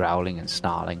and growling and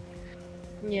snarling.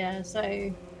 Yeah,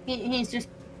 so he's just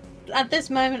at this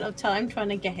moment of time trying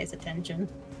to get his attention.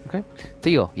 Okay,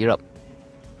 Theo, you're up.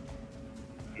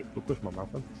 We'll push my mouth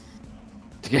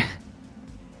in.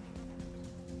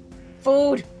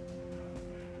 Food.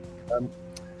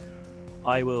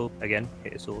 I will again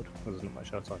hit a sword. There's not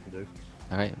much else I can do.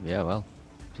 Alright, yeah, well,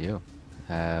 to you.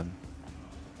 I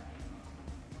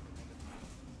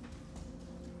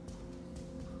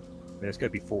mean, it's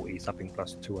going to be 40 something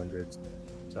plus 200.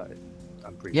 So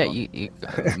I'm pretty. Yeah, fine. you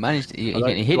managed. You I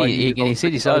like- can hit do I it. You use can all hit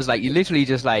it. the So it's dice? like you literally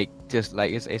just like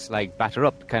it's like batter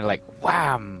up, kind of like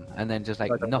wham, and then just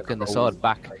like I don't knocking the have sword rolls,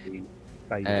 back. maybe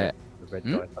Uh, the red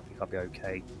hmm? dice. I think I'll be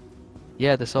okay.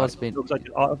 Yeah, the sword's Right, been. as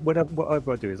long as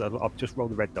whatever I do is I'll just roll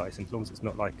the red dice, and as long as it's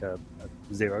not like a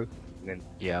 0, then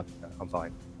Yeah, I'm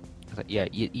fine. yeah.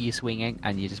 You're swinging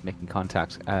and you're just making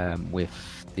contact with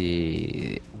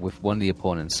one of the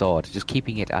opponent's sword, just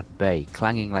keeping it at bay,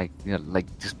 clanging like like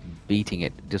just beating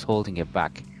it, just holding it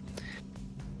back.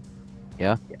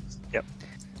 Yeah. Yes. Yep.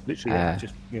 Literally, Uh,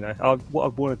 just what I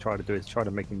want to try to do is try to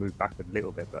make him move backward a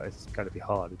little bit, but it's going to be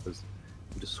hard because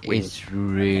I'm just swinging. It's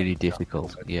really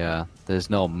difficult. Yeah, there's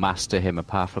no master him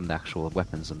apart from the actual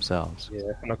weapons themselves. Yeah,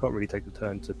 and I can't really take the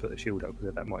turn to put the shield up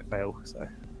because that might fail. So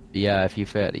Yeah, if you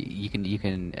fail, you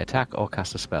can attack or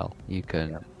cast a spell. You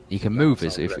can Yeah. move Yeah,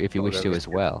 as so if you wish to as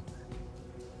well.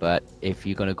 But if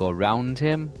you're gonna go around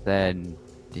him, then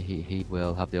he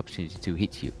will have the opportunity to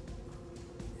hit you.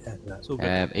 yeah, that's all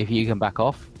good. If you can back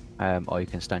off, or you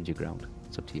can stand your ground.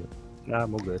 It's up to you. Nah,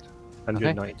 I'm all good.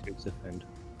 192 to defend.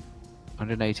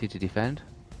 180 to defend.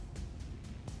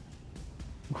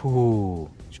 Ooh.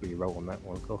 Should we roll on that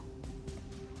one, Cole?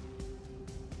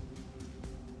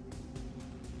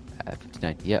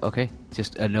 59. Yeah, okay.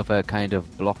 Just another kind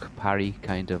of block parry,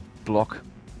 kind of block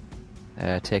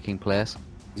taking place.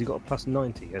 Has he got a plus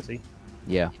 90? Has he?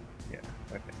 Yeah. Yeah.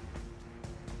 Okay.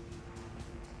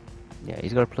 Yeah,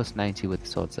 he's got a plus 90 with the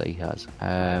swords that he has.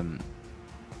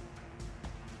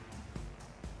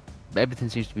 Everything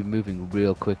seems to be moving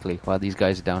real quickly while these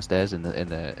guys are downstairs in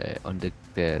the under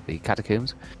the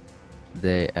catacombs.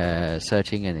 the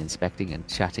searching and inspecting and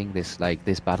chatting. This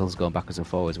battle's going backwards and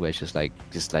forwards, where it's just like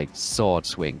sword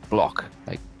swing, block,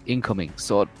 like incoming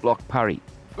sword block parry,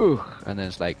 and then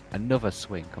it's like another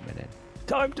swing coming in.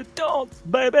 Time to dance,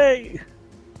 baby.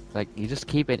 Like you just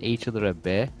keeping each other at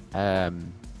bay,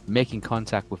 making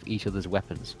contact with each other's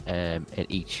weapons at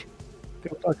each.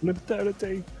 Feels like an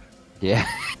eternity. Yeah.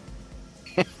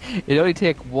 It only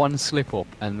take one slip up,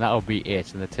 and that'll be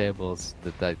it. And the tables,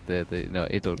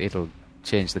 it'll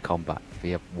change the combat if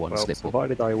you have one slip up.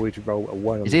 Provided I always roll a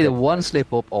 1. It's either one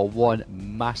slip up or one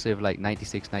massive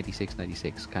 96, 96,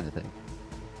 96 kind of thing.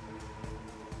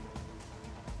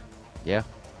 Yeah.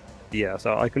 Yeah,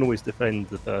 so I can always defend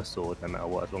the first sword no matter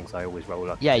what, as long as I always roll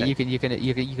up. Yeah, you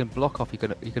can block off. You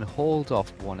can hold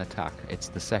off one attack. It's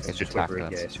the second attack.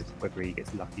 It's just whether he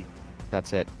gets lucky.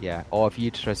 That's it. Yeah. Or if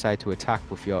you decide to attack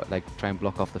with your try and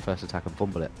block off the first attack and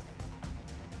fumble it,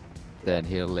 then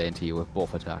he'll lay into you with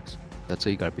both attacks. That's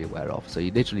what you got to be aware of. So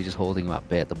you're literally just holding him at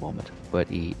bay at the moment, but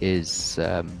he is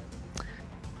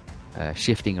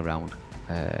shifting around.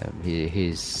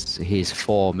 His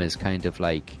form is kind of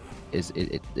like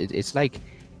it's like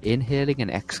inhaling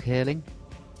and exhaling.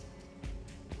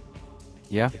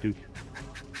 Yeah. I do.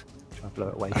 Try to blow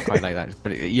it away. I quite like that.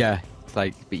 But yeah, it's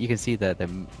like, but you can see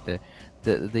the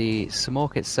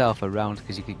smoke itself around,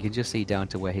 because you can just see down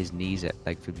to where his knees are,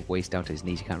 like from the waist down to his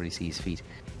knees. You can't really see his feet.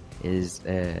 Is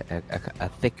a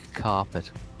thick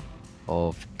carpet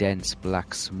of dense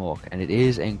black smoke, and it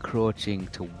is encroaching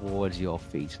towards your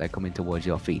feet, like coming towards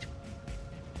your feet.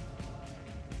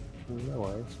 No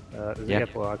worries. Yeah.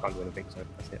 Well, I can't do anything, so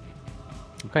that's it.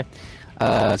 Okay.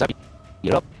 Zabi,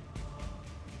 you're up.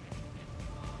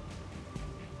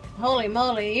 Holy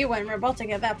moly, you went robotic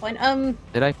at that point.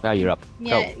 Did I? Oh, you're up.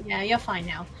 Yeah, Go. yeah, you're fine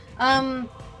now.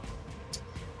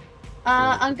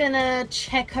 I'm gonna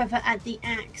check over at the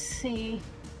axe, see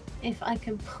if I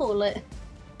can pull it.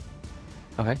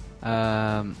 Okay.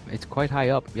 It's quite high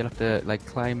up. You'll have to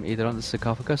climb either on the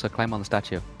sarcophagus or climb on the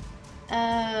statue.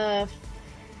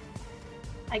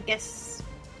 I guess.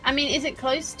 I mean, is it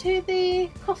close to the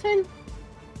coffin?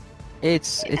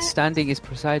 It's standing. It's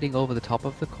presiding over the top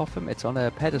of the coffin. It's on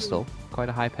a pedestal, quite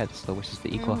a high pedestal, which is the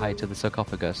equal height to the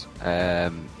sarcophagus.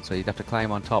 So you'd have to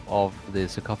climb on top of the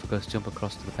sarcophagus, jump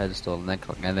across to the pedestal,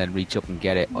 and then reach up and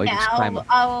get it. Or you just climb up.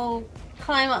 I'll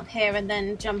climb up here and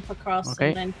then jump across. Okay,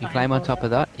 and then you climb on top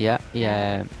of that. Yeah.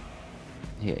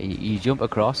 You jump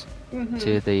across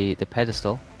to the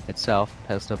pedestal itself,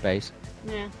 pedestal base.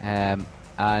 Yeah.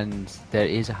 And there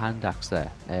is a hand axe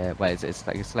there. Well,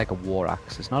 it's like a war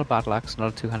axe. It's not a battle axe,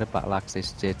 not a two-handed battle axe.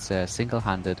 It's a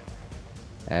single-handed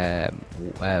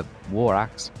war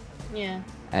axe. Yeah.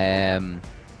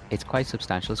 It's quite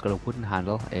substantial. It's got a wooden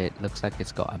handle. It looks like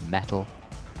it's got a metal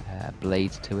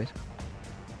blade to it.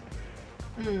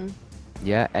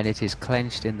 Yeah, and it is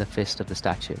clenched in the fist of the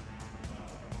statue.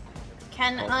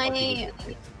 Can I?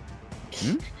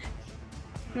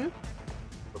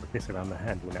 Put the fist around the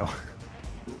handle now.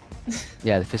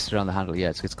 Yeah, the fist around the handle. Yeah,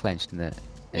 it's clenched in the.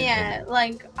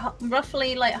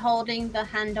 Roughly holding the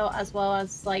handle as well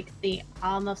as the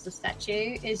arm of the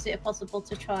statue. Is it possible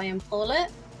to try and pull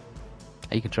it?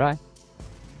 You can try.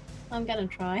 I'm gonna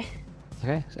try.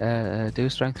 Okay, do a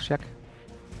strength check.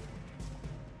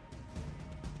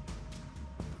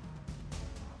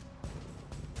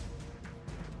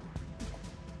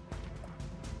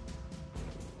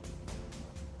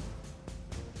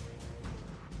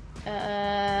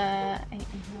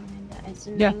 That is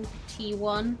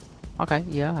 91. Okay,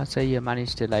 yeah, I'd say you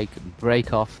managed to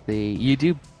break off the. You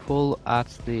do pull at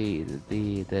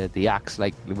the axe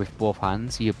with both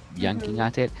hands. You're yanking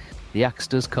at it. The axe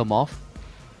does come off,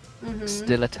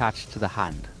 still attached to the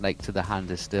hand. To the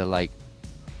hand is still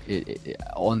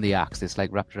on the axe. It's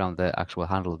wrapped around the actual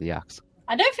handle of the axe.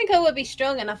 I don't think I would be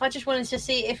strong enough. I just wanted to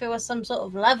see if it was some sort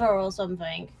of lever or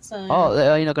something. So.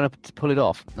 Oh, you're not going to pull it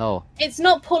off? No. It's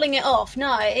not pulling it off.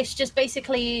 No, it's just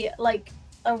basically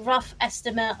a rough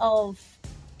estimate of,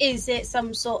 is it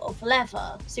some sort of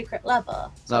lever, secret lever?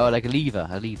 No, like a lever.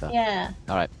 Yeah.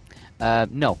 All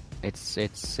right. No, it's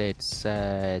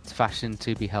fashioned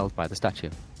to be held by the statue.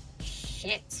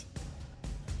 Shit.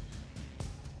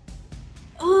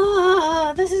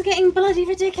 Oh, this is getting bloody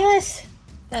ridiculous.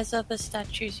 There's other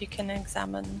statues you can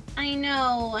examine. I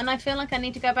know, and I feel like I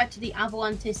need to go back to the other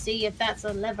one to see if that's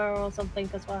a lever or something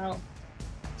as well.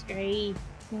 It's great.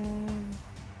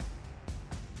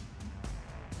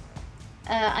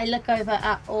 I look over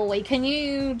at Orway. Can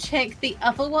you check the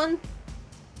other one?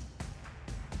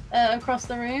 Across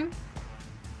the room?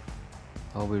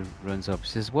 Orway runs up.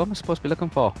 She says, "What am I supposed to be looking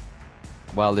for?"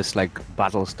 while this like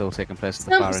battle's still taking place at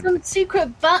the far end. Some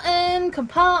secret button,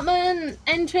 compartment,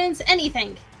 entrance,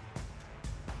 anything.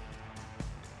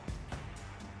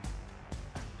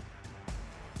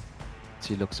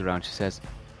 She looks around. She says,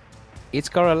 "It's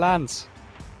got a lance.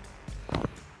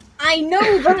 I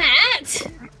know that.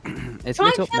 It's Try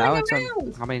lit up now. feeling It's on."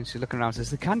 around. I mean, she's looking around. Says,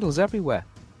 "The candles everywhere."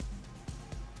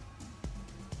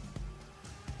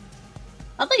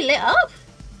 Are they lit up?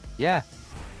 Yeah.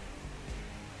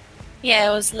 Yeah,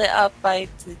 it was lit up by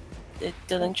the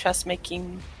Dylan Trust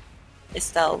making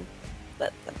Estelle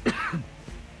lit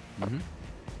them.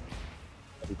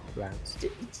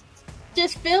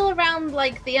 Just feel around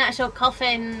like the actual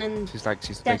coffin and She's like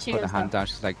statue putting her and hand stuff. down.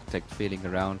 She's like feeling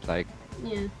around, like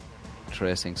Yeah.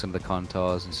 tracing some of the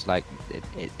contours, and she's like,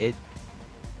 it.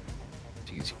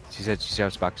 She said, she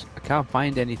shouts back, "I can't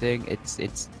find anything.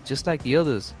 It's just like the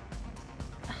others."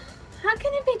 How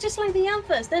can it be just like the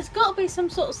others? There's got to be some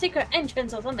sort of secret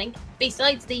entrance or something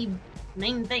besides the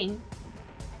main thing.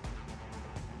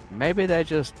 Maybe they're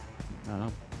just, I don't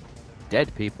know,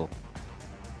 dead people.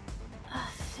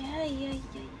 Yeah.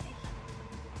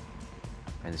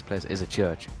 And this place is a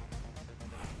church.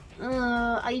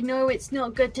 I know it's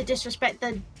not good to disrespect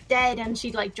the dead, and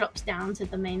she like drops down to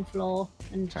the main floor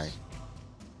and Sorry.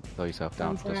 Throw yourself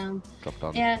down. runs Just around. drop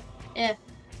down. Yeah.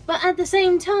 But at the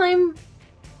same time,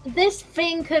 this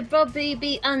thing could probably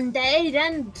be undead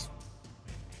and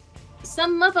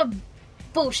some other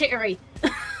bullshittery.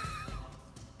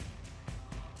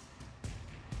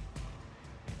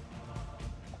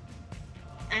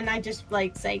 And I just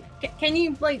like say, can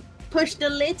you like push the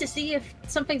lid to see if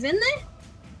something's in there?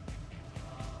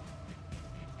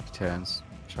 She turns,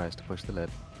 tries to push the lid.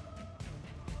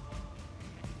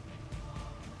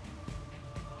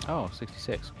 Oh,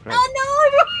 66. Great.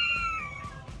 Oh no!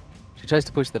 She tries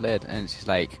to push the lid, and she's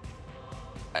like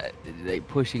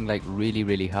pushing like really,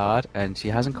 really hard, and she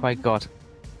hasn't quite got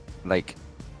like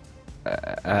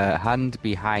a hand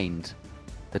behind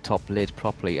the top lid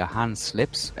properly. A hand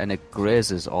slips, and it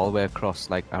grazes all the way across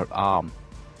like her arm,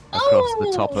 across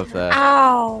the top of the.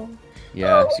 Ow!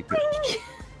 Yeah, she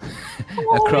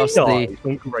across the.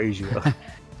 Don't graze you.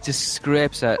 Just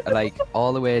scrapes her like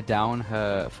all the way down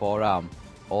her forearm,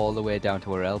 all the way down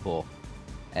to her elbow,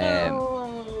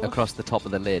 across the top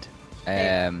of the lid,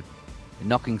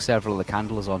 knocking several of the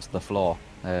candles onto the floor,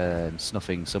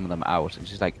 snuffing some of them out. And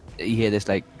she's like, you hear this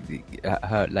like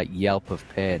her like yelp of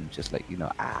pain, just like, you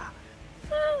know, ah.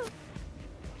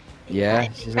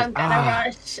 Yeah, she's like, I'm gonna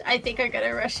rush. I think I'm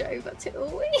gonna rush over to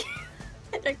Ollie.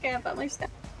 I don't care about my stuff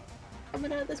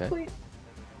coming out at this point.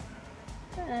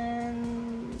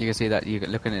 You can see that you're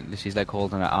looking at. She's like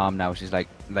holding her arm now. She's like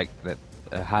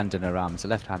a hand in her arm. It's a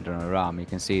left hand on her arm. You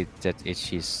can see that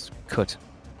she's cut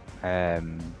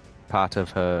part of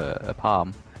her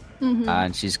palm,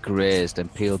 and she's grazed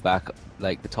and peeled back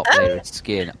like the top layer of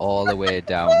skin all the way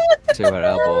down to her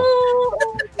elbow.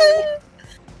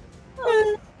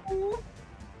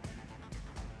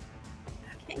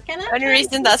 Can I The only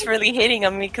reason that's really hitting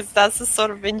on me because that's the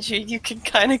sort of injury you can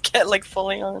kind of get like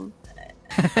falling on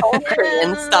concrete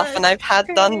and stuff, and I've had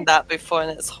done that before,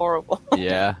 and it's horrible.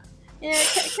 Yeah. Yeah,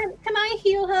 can I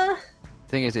heal her?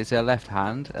 Thing is, it's her left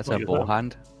hand. That's her bow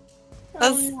hand.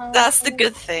 That's the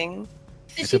good thing.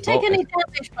 Did It's she a take bow- any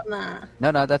damage from that?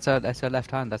 No, that's her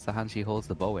left hand. That's the hand she holds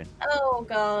the bow in. Oh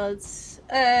god.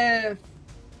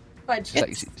 Fudge. She's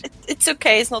like, It's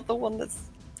okay. It's not the one that's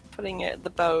putting it the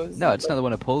bows. no, it's not the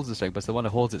one that pulls the string, but it's the one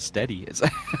that holds it steady. It's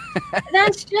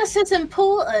That's just as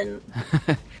important.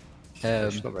 She's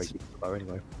not very good at that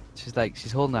anyway.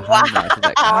 she's holding her hand now. She's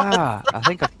like, I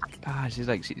think she's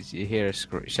like, you hear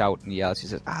her shout and yell. She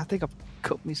says, I think I've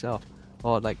cut myself.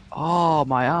 Or like, oh,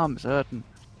 my arm's hurting.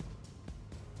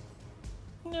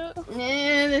 No.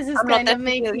 Yeah, this is I'm not kind of there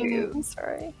to heal making. you. I'm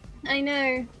sorry. I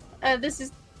know. This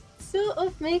is sort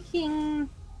of making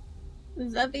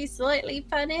Zubby slightly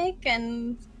panic,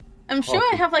 and I'm sure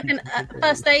I have like an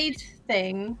first aid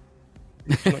thing.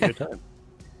 It's not your turn.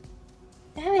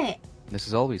 Damn it. This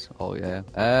is always,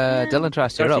 Dylan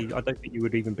Trask, you're up. Actually, I don't think you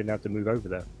would even been able to move over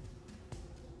there.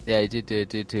 Yeah, you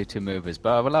did two movers,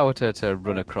 but I've allowed her to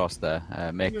run across there,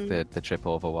 make the trip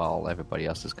over while everybody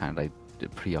else is kind of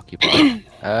like preoccupied.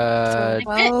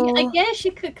 I guess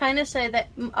you could kind of say that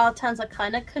our turns are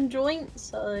kind of conjoint,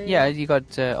 so... Yeah, you got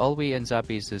Olwe and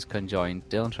Zabby's is conjoined,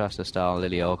 Dylan Trask, Star,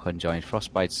 Lily all conjoined,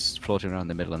 Frostbite's floating around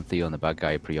the middle, and Theo and the bad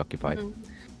guy preoccupied.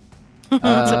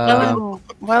 So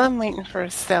while I'm waiting for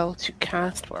Estelle to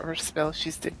cast whatever spell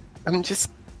she's doing, I'm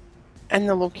just in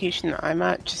the location that I'm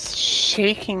at, just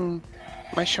shaking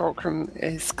my chakram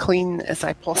as clean as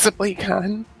I possibly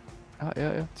can. Oh,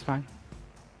 yeah, it's fine.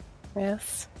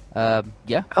 Yes.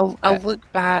 Yeah. I'll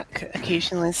look back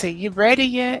occasionally and say, "You ready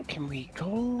yet? Can we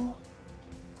go?"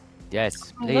 Yes,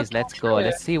 I'm please, looking let's go. through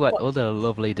Let's it. see what What? other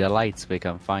lovely delights we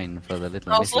can find for the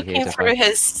little I was Missy here looking to through find.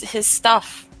 his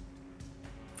stuff.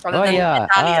 Other Oh than the yeah,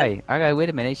 medallion. aye. Okay, wait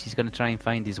a minute. She's going to try and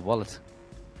find his wallet.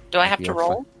 Do I have Maybe to I'll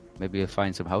roll? Maybe you'll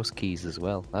find some house keys as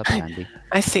well. That'd be handy.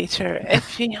 I say to her,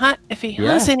 if he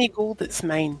Yeah. has any gold, it's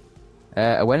mine.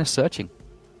 Awareness searching.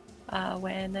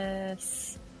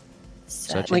 Awareness.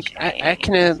 Search. Like I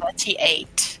kind of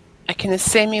 38.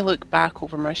 semi look back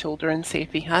over my shoulder and say,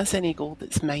 if he has any gold,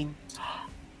 it's mine.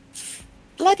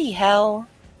 Bloody hell.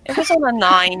 It was on a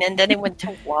 9 and then it went to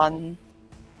 1.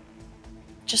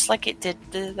 Just like it did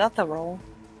the other roll.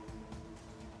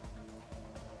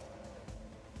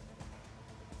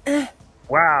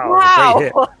 Wow. Great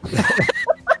hit.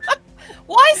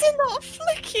 Why is it not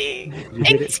flicking? You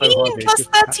hit it so 18 hard, it plus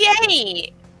just-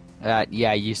 38.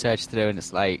 Yeah, you search through and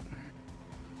it's like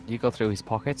you go through his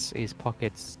pockets. His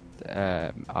pockets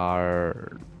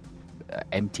are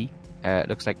empty. It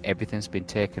looks like everything's been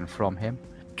taken from him.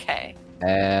 Okay.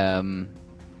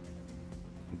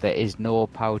 There is no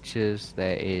pouches,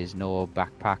 there is no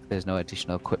backpack, there's no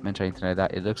additional equipment or anything like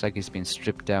that. It looks like he's been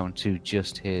stripped down to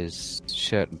just his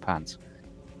shirt and pants.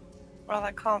 Well,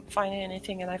 I can't find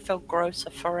anything and I feel grosser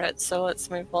for it, so let's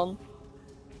move on.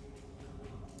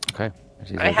 Okay.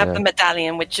 She's I like, have the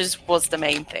medallion, which was the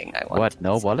main thing I wanted. what?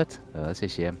 No wallet? Oh, that's a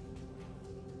shame.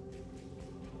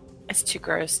 It's too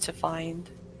gross to find.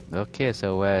 Okay,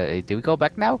 so do we go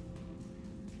back now?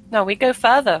 No, we go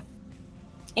further.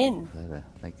 In.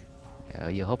 Like, are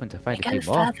you hoping to find We a go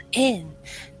few more? further in.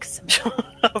 Because I'm sure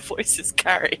our voices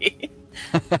carry.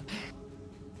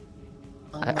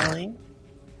 Molly.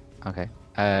 Okay.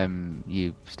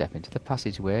 You step into the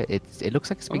passageway. It looks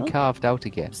like it's been carved out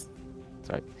again.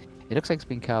 Sorry. It looks like it's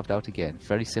been carved out again,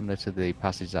 very similar to the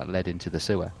passage that led into the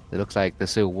sewer. It looks like the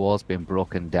sewer wall's been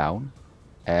broken down,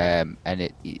 and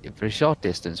it for a short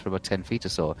distance, for about 10 feet or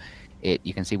so,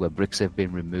 you can see where bricks have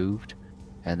been removed,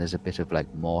 and there's a bit of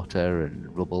like mortar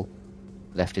and rubble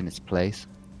left in its place.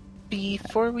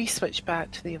 Before we switch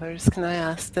back to the others, can I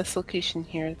ask this location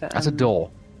here that That's a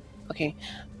door. Okay.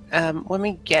 When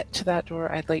we get to that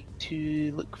door, I'd like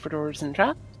to look for doors and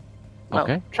traps. Well,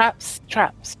 Okay. Traps.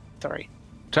 Sorry.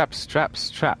 Traps.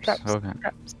 Traps. Okay.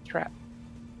 Traps.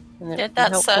 And it Did would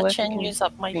that help if search we and can use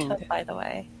up my find turn, it. by the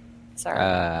way?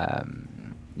 Sorry.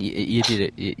 You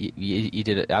did it. You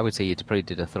did it. I would say you probably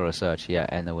did a thorough search, yeah,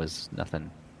 and there was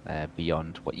nothing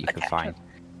beyond what you could Okay. find.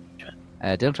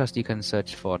 Don't trust you can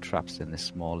search for traps in this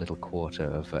small little quarter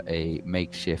of a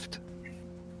makeshift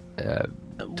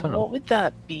tunnel. What would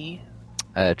that be?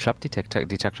 Trap detect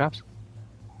traps.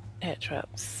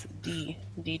 Traps. D.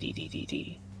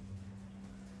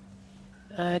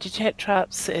 Detect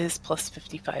traps is plus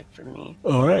 55 for me.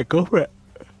 All right, go for it.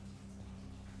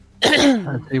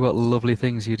 Let's see what lovely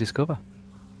things you discover.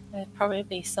 It'd probably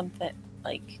be something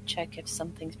like check if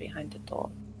something's behind the door.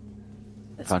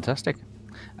 This Fantastic.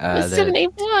 It's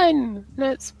 71!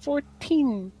 That's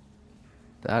 14.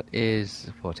 That is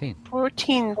 14.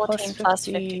 14 14 plus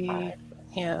 55,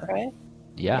 Yeah. right?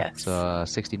 Yeah, Yes. so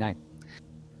 69.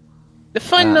 The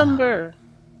fun number!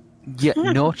 Yeah,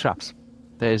 no traps.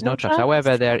 There is no No traps. traps?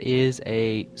 However, there is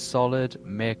a solid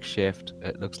makeshift.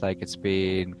 It looks like it's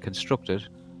been constructed,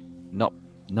 not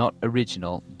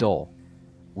original door,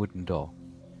 wooden door.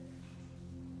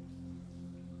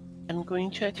 I'm going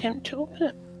to attempt to open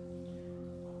it.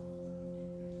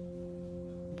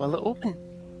 Will it open?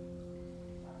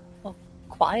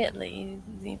 Quietly.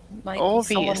 It might be someone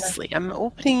that- Obviously, I'm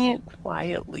opening it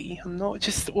quietly. I'm not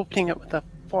just opening it with a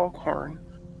foghorn.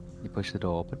 You push the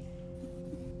door open.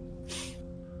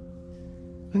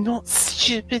 I'm not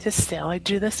stupid, Estelle. I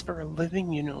do this for a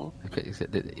living, you know. Okay, you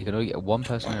can only get one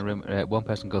person in a room. One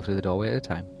person go through the doorway at a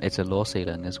time. It's a low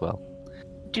ceiling as well.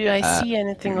 Do I see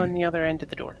anything on the other end of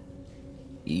the door?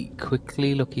 You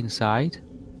quickly look inside,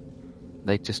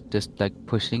 like just like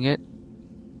pushing it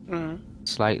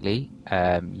slightly.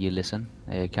 You listen.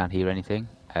 You can't hear anything.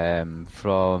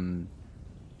 From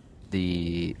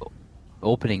the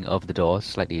opening of the door,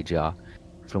 slightly ajar.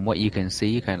 From what you can see,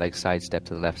 you kind of like sidestep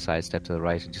to the left, sidestep to the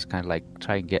right, and just kind of like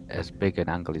try and get as big an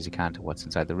angle as you can to what's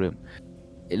inside the room.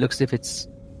 It looks as if it's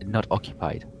not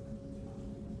occupied.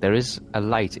 There is a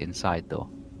light inside, though.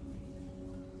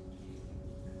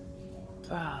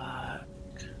 Fuck.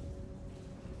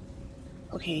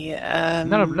 Okay,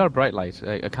 Not a bright light,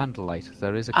 a candle light.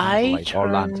 There is a candle light, or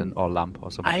lantern, or lamp,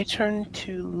 or something. I turn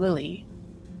to Lily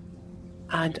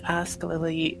and ask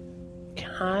Lily,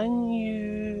 can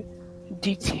you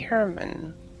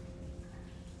determine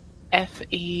if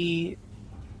a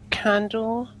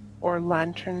candle or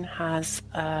lantern has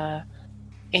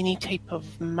any type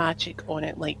of magic on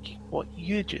it, like what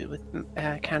you do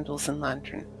with candles and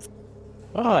lanterns?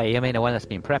 Oh, you mean the one that's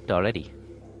been prepped already?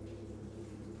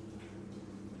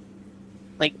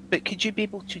 Like, but could you be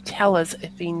able to tell us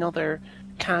if another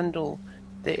candle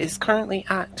that is currently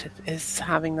active is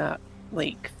having that,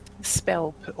 like,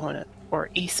 spell put on it, or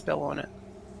a spell on it?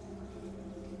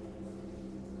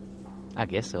 I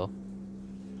guess so.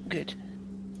 Good.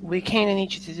 We kind of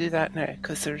need you to do that now,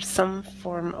 because there's some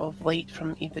form of light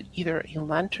from either a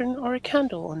lantern or a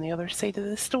candle on the other side of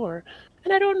the store.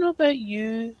 And I don't know about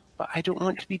you, but I don't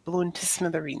want to be blown to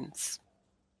smithereens.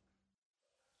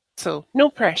 So, no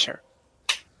pressure.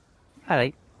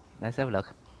 Alright, let's have a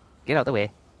look. Get out the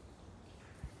way.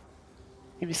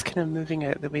 He was kind of moving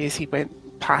out the way as he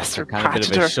went past her, Kind of bit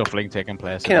patted of her, a shuffling taking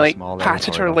place. kind of like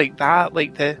patted her like that,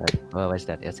 like the... Oh, where's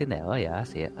that? It's in there. Oh yeah, I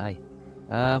see it. Aye.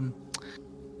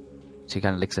 She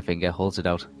kind of licks her finger, holds it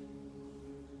out.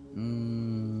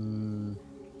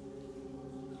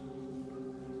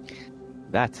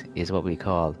 That is what we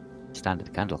call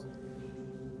standard candle.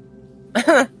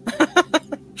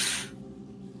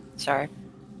 Sorry.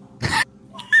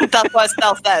 That's what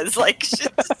Estelle says. Like,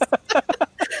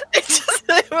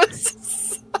 it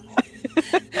was.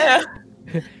 Yeah.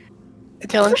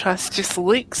 Dylan Trust just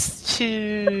looks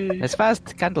to... As far as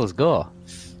candles go,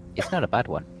 it's not a bad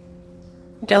one.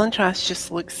 Dylan Trust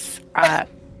just looks at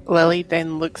Lily,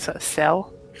 then looks at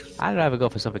Estelle. I'd rather go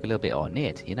for something a little bit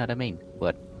ornate, you know what I mean?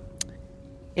 But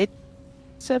it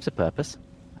serves a purpose.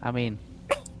 I mean,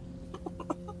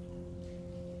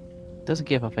 doesn't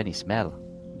give off any smell,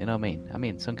 you know what I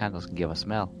mean? Some candles can give a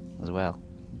smell as well.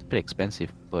 It's pretty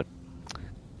expensive, but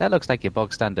that looks like your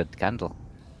bog standard candle.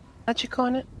 Magic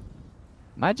on it?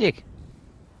 Magic?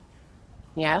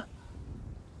 Yeah.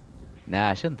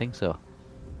 Nah, I shouldn't think so.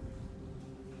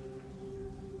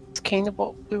 It's kind of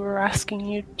what we were asking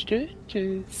you to do,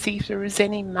 to see if there was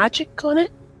any magic on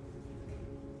it.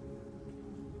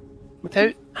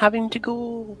 Without having to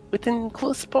go within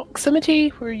close proximity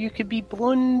where you could be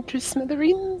blown to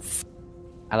smithereens.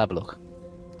 I'll have a look.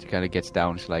 She kind of gets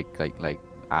down, she like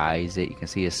eyes it. You can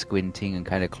see her squinting and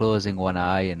kind of closing one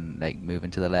eye and like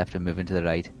moving to the left and moving to the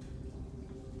right.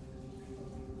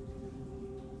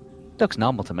 Looks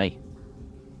normal to me.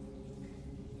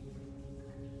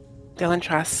 Dylan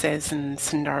Trask says in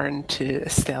Sindarin to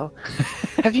Estelle,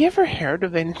 have you ever heard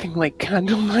of anything like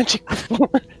candle magic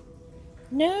before?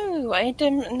 No, I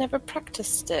never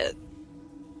practiced it.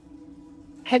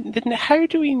 Then how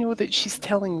do we know that she's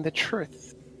telling the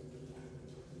truth?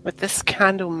 With this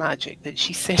candle magic that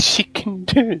she says she can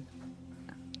do.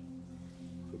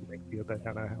 Would make you burn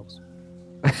down our house.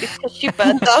 Because she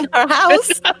burned down her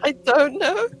house? I don't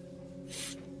know.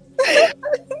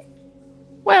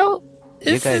 Well,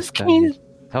 You this guys is kind of...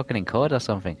 talking in code or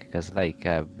something? Because like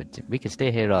we could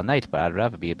stay here all night, but I'd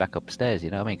rather be back upstairs. You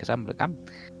know what I mean? Because I'm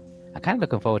kind of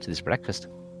looking forward to this breakfast.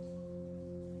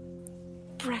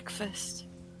 Breakfast.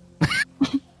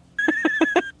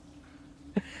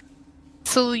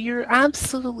 So you're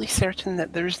absolutely certain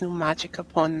that there's no magic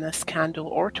upon this candle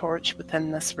or torch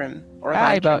within this room? Or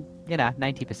Aye, lantern? but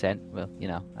 90%. Well,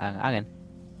 hang on.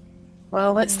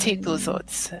 Well, let's take those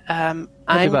odds. Maybe I'm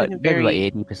about going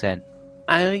to 80%.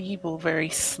 I will very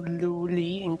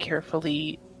slowly and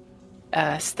carefully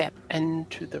step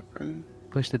into the room.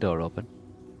 Push the door open.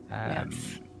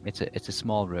 Yes. It's a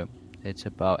small room. It's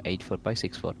about 8 foot by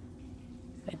 6 foot.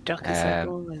 I duck as I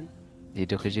go in. You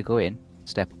duck as you go in.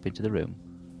 Step up into the room.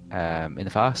 In the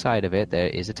far side of it, there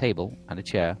is a table and a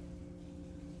chair.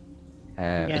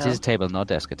 It is a table, not a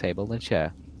desk. A table and a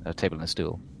chair. A table and a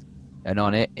stool. And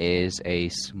on it is a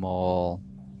small,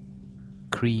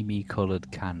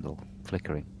 creamy-coloured candle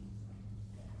flickering.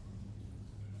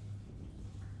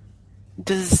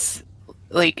 Is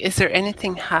there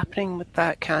anything happening with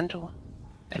that candle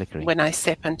Flickering. when I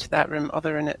step into that room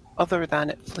other than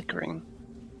it flickering?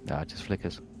 No, it just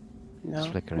flickers. No,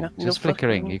 Just flickering. no Just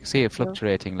flickering. You can see it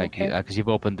fluctuating, No. like Okay. because you've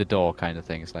opened the door, kind of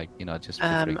thing. It's like just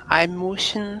flickering. I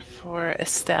motion for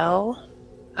Estelle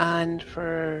and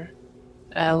for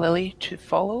Lily to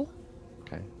follow,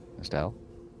 Okay, Estelle.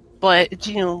 but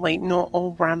not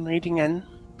all ram raiding in.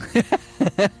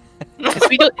 'Cause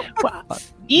we don't. Well,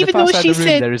 even far though side she of the room,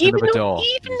 said, there is even another door.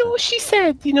 though she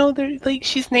said,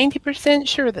 she's 90%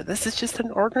 sure that this is just an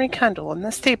ordinary candle on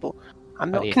this table. I'm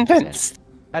About not 80%. convinced.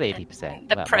 At 80%.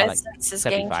 The Well, more like presence is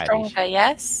getting 75-ish. stronger,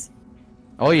 yes?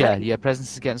 Oh yeah, your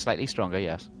presence is getting slightly stronger.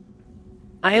 Yes.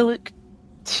 I look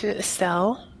to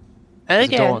Estelle There's a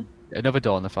again. door, another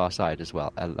door on the far side as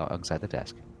well, alongside the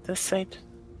desk. This side.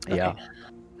 Yeah.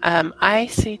 I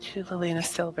say to Lilena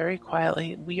still very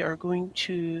quietly, we are going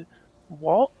to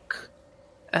walk.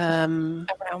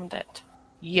 Around it.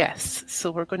 Yes,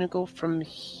 so we're going to go from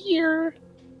here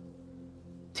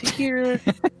to here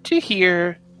to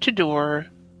here to door,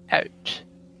 out,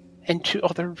 into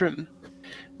other room.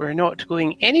 We're not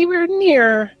going anywhere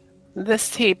near this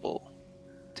table.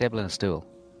 Table and a stool.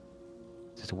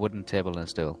 Just a wooden table and a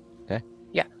stool. Okay.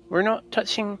 Yeah, we're not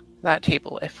touching that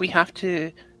table. If we have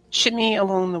to shimmy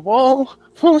along the wall,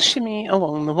 we'll shimmy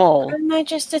along the wall. Can I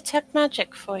just detect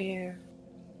magic for you?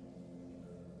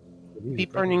 Be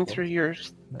burning through your...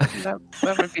 that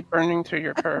would be burning through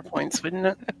your power points, wouldn't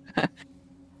it?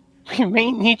 We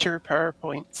may need your power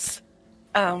points.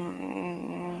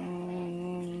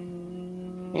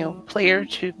 Player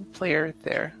to player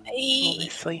there,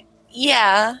 obviously.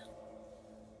 Yeah.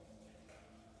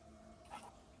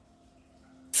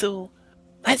 So,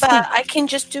 But I can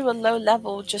just do a low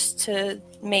level just to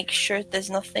make sure there's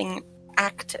nothing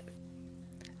active.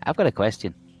 I've got a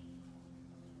question.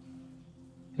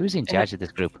 Who's in charge of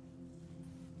this group?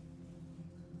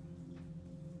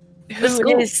 Let's Who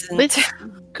go. isn't? Let's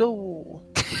go.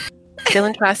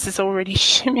 Dylan Trask is already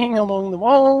shimmying along the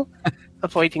wall,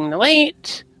 avoiding the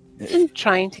light, and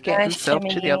trying to get himself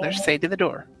to the other side of the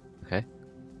door. Okay.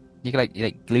 You can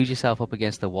like glue yourself up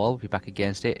against the wall, be back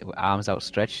against it, with arms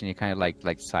outstretched, and you're kind of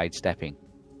like sidestepping,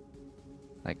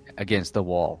 like against the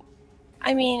wall.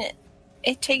 I mean,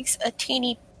 it takes a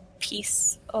teeny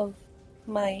piece of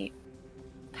my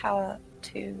power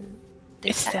to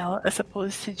detect. Estelle, as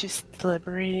opposed to just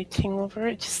deliberating over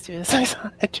it, just do as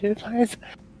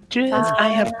I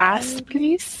have asked,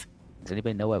 please. Does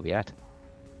anybody know where we're at?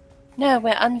 No,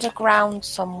 we're underground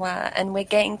somewhere, and we're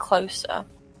getting closer.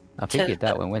 I figured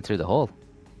that one went through the hole.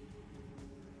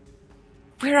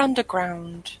 We're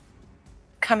underground,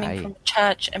 coming Aye. from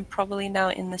church, and probably now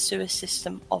in the sewer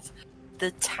system of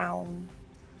the town.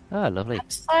 Oh, lovely.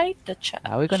 Outside the church.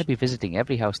 Are we going to be visiting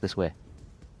every house this way?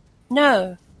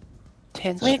 No,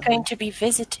 Tense. we're going to be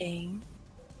visiting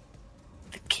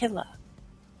the killer.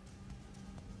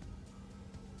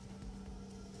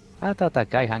 I thought that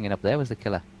guy hanging up there was the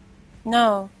killer.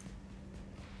 No,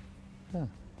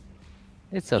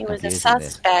 It's so he was a confusing. This.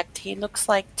 suspect. He looks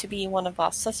like to be one of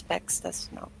our suspects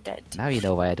that's not dead. Now you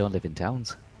know why I don't live in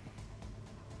towns.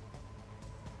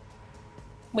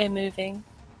 We're moving.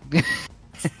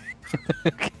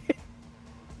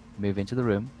 Move into the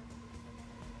room.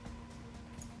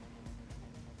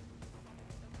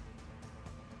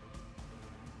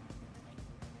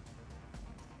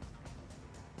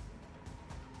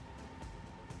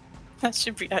 That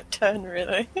should be our turn,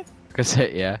 really. Because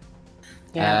yeah.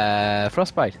 Yeah.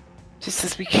 Frostbite. Just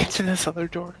as we get to this other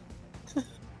door.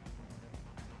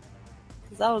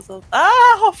 That was a...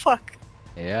 Oh, fuck!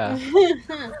 Yeah.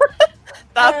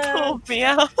 That pulled me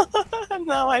out.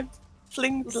 Now I'm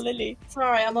flinged Lily.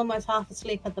 Sorry, I'm almost half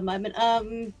asleep at the moment.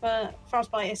 But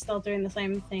Frostbite is still doing the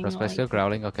same thing. Frostbite still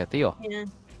growling. Okay, Theo. Yeah.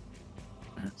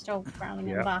 Still growling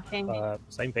Yeah. and barking.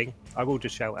 Same thing. I will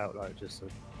just shout out, like, just so,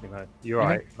 you know, you're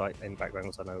right, like, in the background,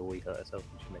 because I know we hurt herself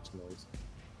and she makes noise.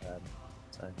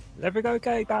 So, is everything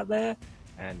okay back there?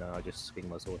 And I just swing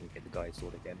my sword and get the guy's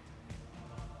sword again.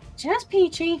 Just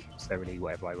peachy. 70,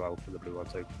 whatever I roll for the blue one,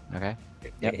 so Okay.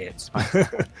 it Yep. hits.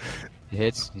 It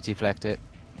hits. You deflect it.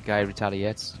 Guy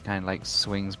retaliates. Kind of like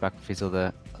swings back with his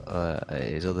other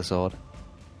sword.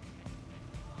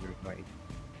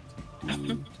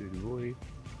 To Roy.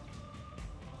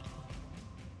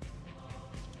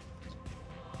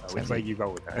 Which way you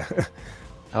roll with that?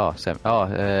 Oh, seven. Oh,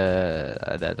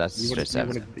 that's straight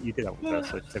seven. You did that one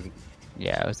first, so 70.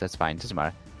 Yeah, that's fine. Doesn't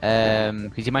matter.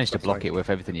 Because you managed to block it with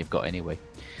everything you've got anyway.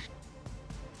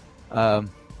 Yeah,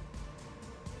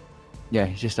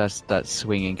 it's just that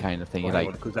swinging kind of thing. You're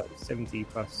like, Because that was 70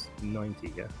 plus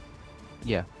 90, yeah?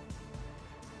 yeah,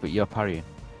 but you're parrying.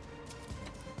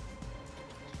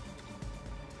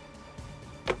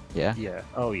 Yeah. Yeah.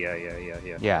 Oh, yeah.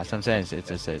 Yeah, so I'm saying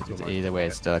it's either way,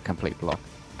 it's still a complete block.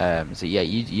 So yeah,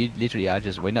 you literally are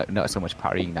just, we're not so much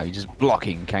parrying now. You're just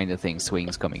blocking kind of thing,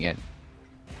 swings coming in.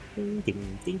 Ding,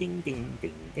 ding, ding, ding, ding,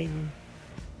 ding, ding.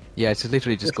 Yeah, it's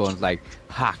literally just going like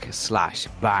hack, slash,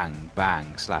 bang,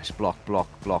 bang, slash, block, block,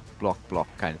 block, block, block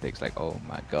kind of things. Like, oh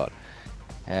my god.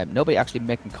 Nobody actually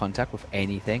making contact with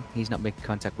anything. He's not making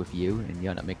contact with you, and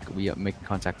you're not making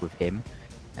contact with him.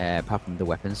 Apart from the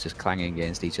weapons just clanging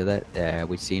against each other,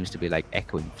 which seems to be like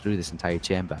echoing through this entire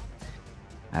chamber.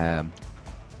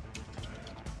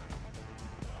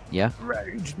 Yeah.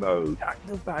 Rage mode,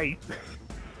 activate.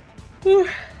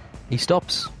 He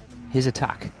stops his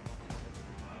attack.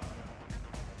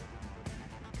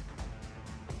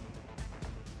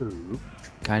 Ooh.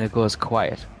 kind of goes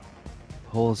quiet,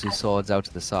 pulls his swords out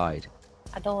to the side,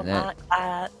 I don't and then like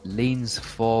that. leans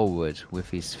forward with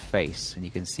his face, and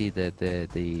you can see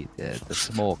the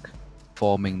smoke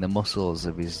forming the muscles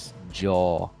of his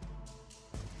jaw.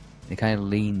 He kind of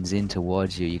leans in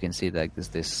towards you. You can see that there's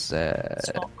this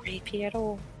It's not creepy at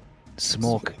all.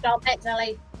 smoke, Stop it,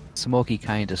 Ellie. smoky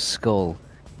kind of skull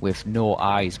with no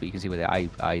eyes, but you can see where the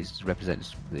eyes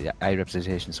represent the eye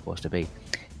representation is supposed to be.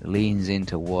 It leans in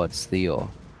towards Theo.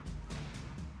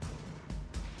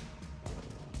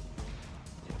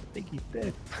 I think he's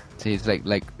dead. So he's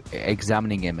like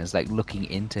examining him, as like looking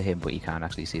into him, but you can't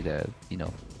actually see the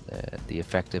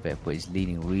effect of it. But he's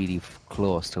leaning really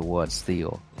close towards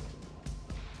Theo.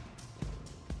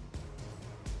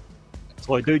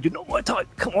 Sorry, dude, you're not my type.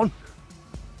 Come on.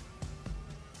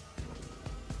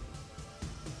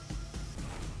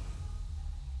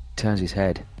 Turns his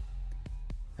head,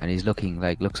 and he's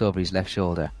looks over his left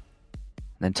shoulder,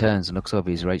 then turns and looks over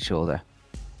his right shoulder.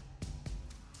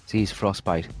 Sees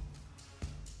Frostbite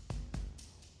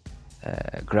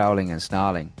growling and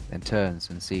snarling, then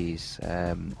turns and sees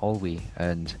Olwe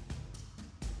and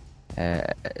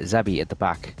Zabi at the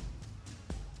back.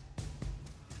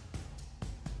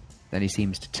 Then he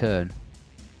seems to turn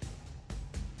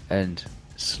and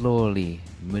slowly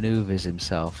maneuvers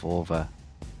himself over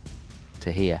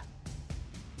to here.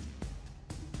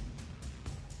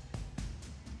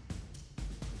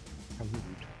 How rude.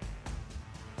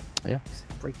 Yeah.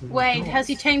 Breaking my Wait, doors. has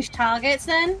he changed targets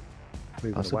then?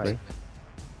 Moving Possibly. away.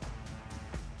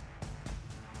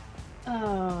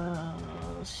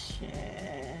 Oh shit!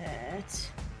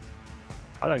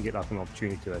 I don't get like an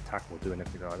opportunity to attack or do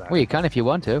anything like that. Well, you can if you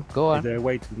want to. Go Is on. there a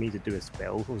way for me to do a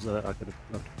spell, or is there like an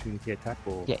opportunity attack,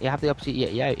 or Yeah, you have the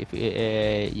opportunity. Yeah. If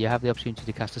you have the opportunity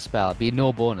to cast a spell, it'd be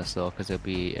no bonus though, because it'd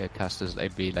be cast as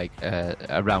it'd be like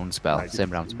a round spell, Like, same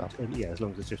round spell. Yeah, as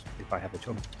long as it's just if I have a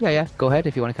chance. Yeah. Go ahead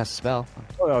if you want to cast a spell.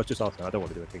 Oh, I was just asking. I don't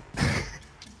want to do anything.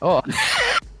 Oh, I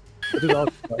just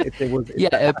asked, like, if there was. yeah.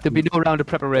 There'd be no round of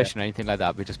preparation or anything like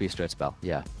that. It'd just be a straight spell.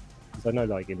 Yeah. Because I know,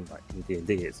 like in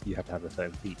D&D, you have to have a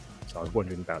certain feat. So I was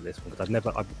wondering about this one because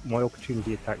my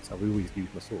opportunity attacks. I've always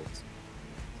used my swords.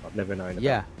 I've never known about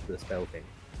Yeah. the spell thing.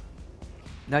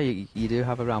 No, you do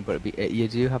have a round, but you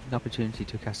do have an opportunity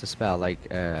to cast a spell, like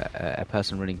a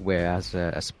person running away, as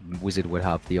a wizard would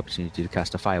have the opportunity to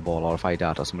cast a fireball or a fire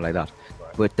dart or something like that.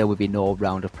 Right. But there would be no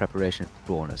round of preparation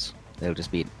bonus. They'll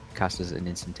just be cast as an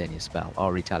instantaneous spell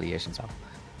or retaliation spell.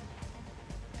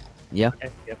 Yeah. Okay,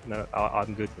 yep, no,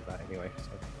 I'm good with that anyway.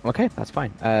 So. Okay, that's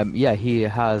fine. Yeah, he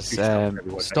has You stop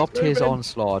everyone. stopped Thanks. his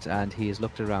onslaught, and he has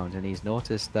looked around, and he's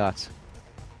noticed that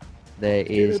there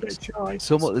is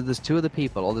there's two other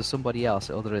people, or there's somebody else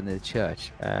other in the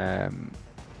church.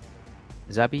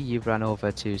 Zabi, you've ran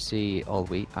over to see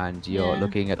Olwe, and you're Yeah.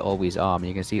 looking at Olwe's arm.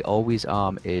 You can see Olwe's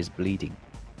arm is bleeding.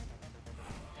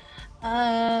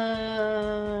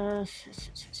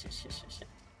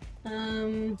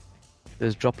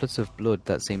 There's droplets of blood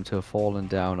that seem to have fallen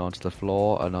down onto the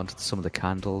floor and onto some of the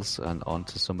candles and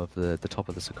onto some of the top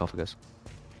of the sarcophagus.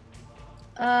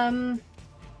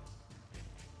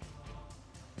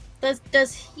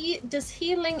 Does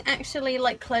healing actually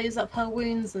like close up her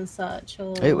wounds and such,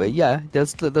 or Yeah, there'll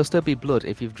still be blood.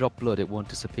 If you've dropped blood, it won't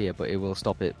disappear, but it will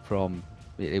stop it from.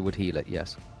 It would heal it,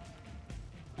 yes.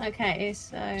 Okay,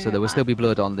 so So there will still be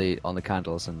blood on the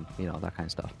candles and that kind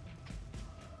of stuff.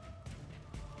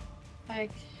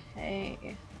 Okay,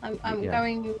 I'm Yeah.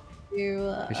 going to.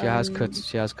 But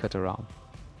she has cut her arm,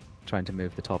 trying to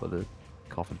move the top of the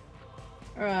coffin.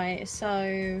 Right,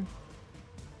 so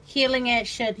healing it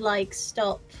should like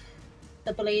stop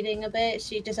the bleeding a bit.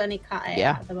 She just only cut it.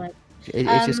 Yeah. At the moment.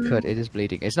 It's just cut. It is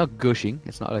bleeding. It's not gushing.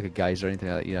 It's not like a geyser or anything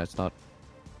like that. It's not.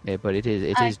 Yeah, but it is.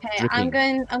 It is Okay, dripping.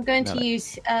 I'm going No, to like-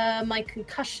 use my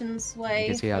concussion sway. You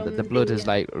can see how the from blood is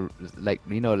like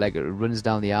it runs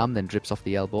down the arm, then drips off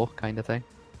the elbow, kind of thing.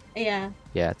 Yeah,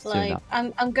 Yeah, it's doing like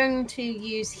that. I'm going to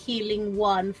use healing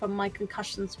 1 from my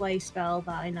concussion sway spell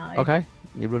that I know. Okay,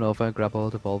 you run over, grab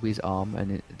hold of Olwe's arm,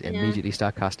 and immediately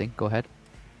start casting. Go ahead.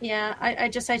 Yeah, I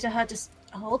just say to her, just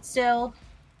hold still.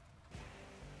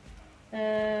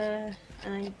 And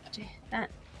I do that.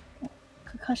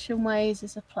 Concussion ways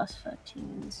is a plus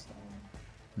 13. So.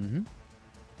 Mm-hmm.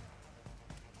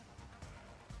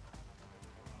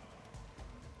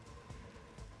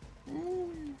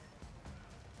 Mm.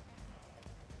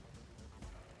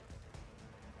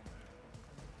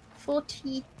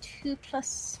 $42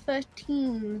 plus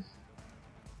 13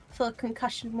 for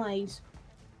concussion waves.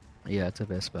 Yeah, it's a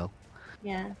best spell.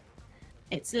 Yeah,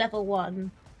 it's level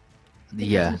 1.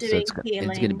 Yeah, so doing it's going to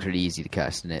healing. be pretty easy to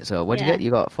cast, isn't it? So what do you Yeah. get?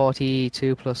 You got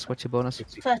 42 plus what's your bonus?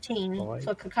 13 Five.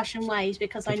 for concussion waves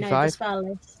because I know 55? the spell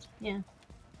list. Yeah.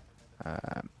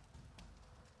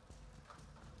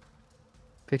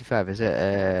 55, is it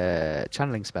a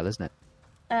channeling spell, isn't it?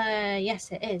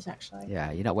 Yes, it is actually.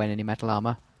 Yeah, you're not wearing any metal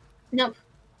armor? Nope.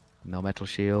 No metal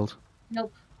shield?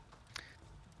 Nope.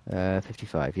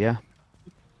 55, yeah?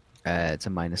 It's a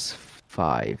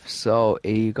 -5. So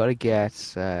you got to get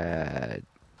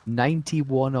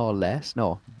 91 or less.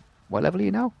 No. What level are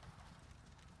you now?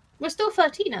 We're still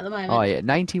 13 at the moment. Oh, yeah.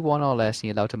 91 or less, and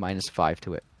you're allowed to -5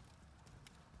 to it.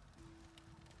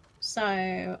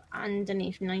 So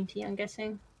underneath 90, I'm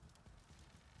guessing.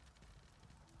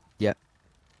 Yeah.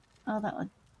 Oh, that would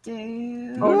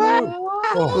do. Oh, no.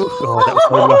 Oh, God, that was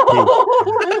so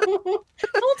lucky.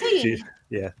 14. Jeez.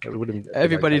 Yeah, it would have been.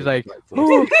 Everybody's okay.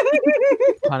 like,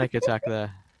 panic attack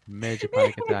there. Major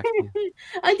panic attack.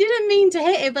 I didn't mean to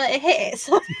hit it, but it hit it.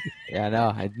 So... Yeah, no,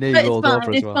 I But nearly it's rolled fine. over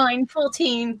as It's well. fine.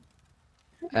 14.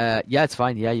 Yeah, it's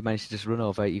fine. Yeah, you managed to just run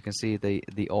over. You can see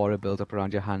the aura build up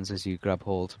around your hands as you grab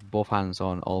hold. Both hands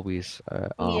on, always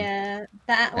arm. Yeah,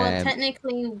 that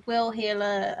technically will heal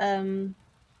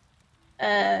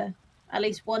at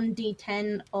least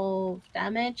 1d10 of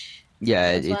damage. Yeah,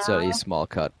 as it's well. only a small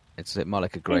cut. It's more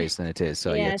like a graze than it is.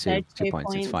 So yeah, so two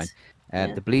points. It's fine.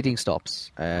 Yeah. The bleeding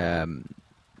stops.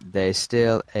 There's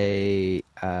still a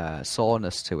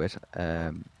soreness to it,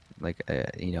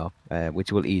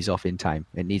 which will ease off in time.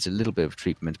 It needs a little bit of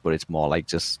treatment, but it's more like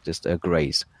just a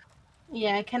graze.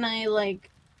 Yeah, can I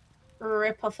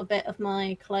rip off a bit of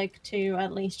my cloak to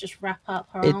at least just wrap up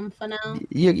her arm for now?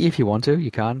 If you want to,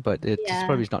 you can, but it's Yeah.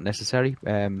 probably not necessary.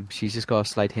 She's just got a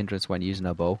slight hindrance when using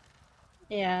her bow.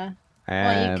 Yeah.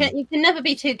 Well, you can never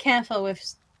be too careful with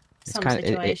some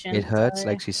situations. It hurts, so...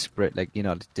 like she's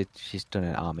she's done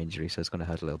an arm injury, so it's going to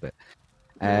hurt a little bit.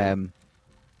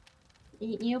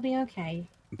 You'll be okay.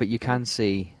 But you can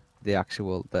see the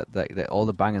actual that all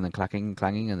the banging and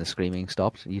clanging and the screaming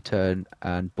stops. You turn,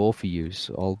 and both of you,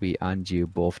 Olby and you,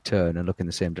 both turn and look in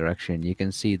the same direction. You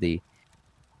can see the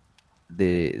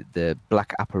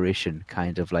black apparition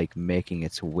kind of like making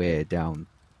its way down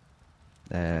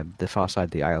the far side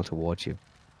of the aisle towards you.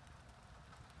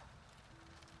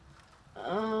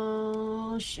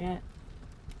 Oh shit!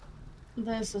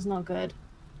 This is not good.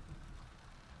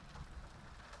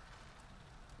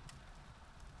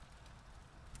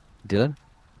 Dylan?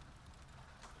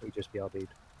 He just BRB'd.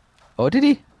 Oh, did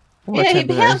he? Oh, Yeah,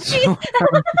 he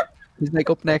He's like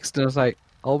up next, and I was like,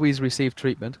 always receive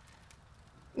treatment.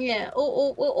 Yeah,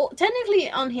 or technically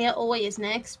on here always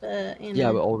next, but you know.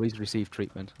 Yeah, but always receive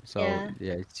treatment. So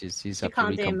Yeah. she's She have to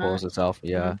can't do recompose much. herself.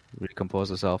 Yeah, recompose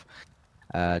herself.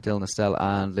 Dylan, Estelle,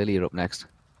 and Lily are up next.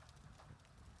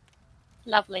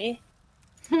 Lovely.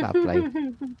 Lovely.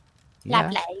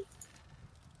 Yeah.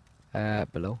 Lovely.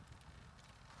 Below.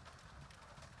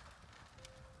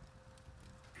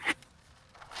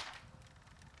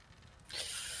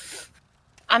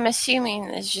 I'm assuming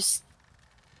it's just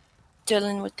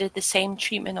Dylan would do the same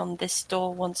treatment on this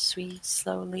door once we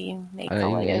slowly make our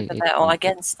way over there, or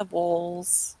against the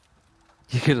walls.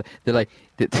 They're like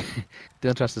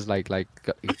Dylan Trust is like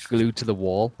glued to the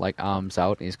wall, like arms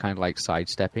out, and he's kind of like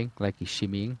sidestepping, like he's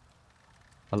shimmying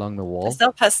along the I wall.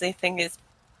 still personally think is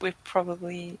we're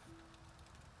probably.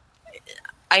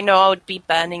 I know I would be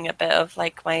burning a bit of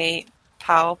like my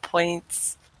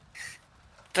PowerPoints,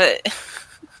 but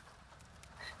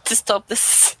to stop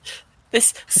this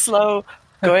slow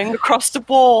going across the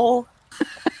wall.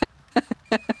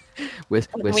 We're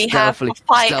we have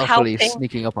stealthily helping.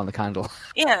 sneaking up on the candle.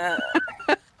 Yeah,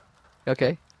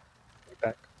 Okay.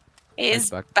 Back. it is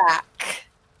back. back.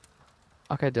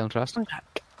 Okay, Dylan Trust.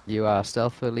 You are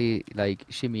stealthily like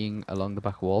shimmying along the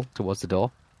back wall towards the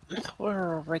door.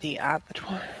 We're already at the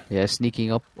door. Yeah,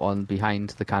 sneaking up on behind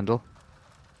the candle.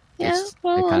 Yeah, The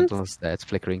well, candle's there, it's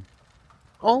flickering.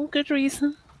 all good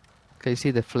reason. Okay, you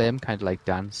see the flame kind of like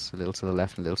dance a little to the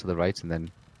left and a little to the right, and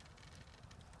then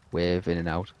wave in and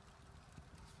out.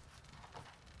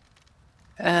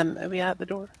 Are we at the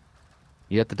door?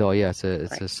 You're at the door, yeah. It's a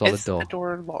Right. solid Is door. the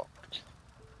door locked?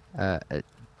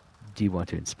 Do you want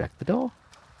to inspect the door?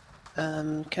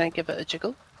 Can I give it a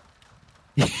jiggle?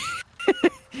 Can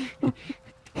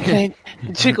I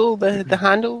jiggle the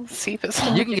handle, see if it's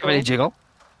You can give it a jiggle.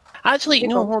 Actually,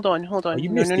 no, hold on. Oh, you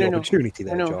No, missed no, the no, no. opportunity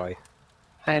there, No. Jai.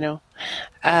 I know.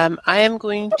 I am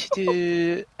going to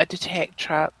do a detect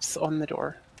traps on the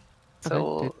door. So,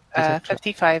 Okay, detect trap.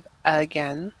 55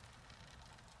 again.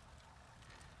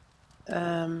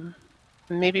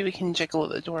 Maybe we can jiggle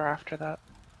at the door after that.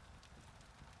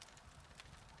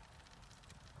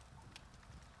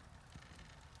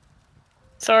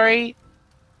 Sorry.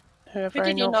 Whoever Who I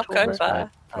did you knock knocked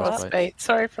over? Frostbite.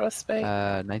 Sorry,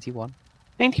 Frostbite. 91.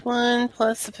 91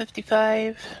 plus the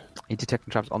 55. You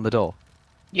detecting traps on the door.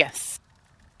 Yes.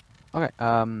 Okay.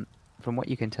 From what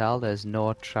you can tell, there's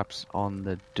no traps on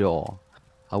the door.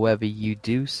 However, you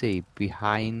do see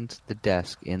behind the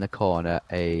desk in the corner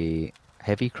a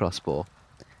heavy crossbow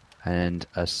and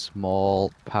a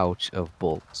small pouch of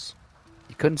bolts.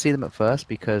 You couldn't see them at first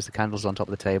because the candle's on top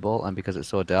of the table and because it's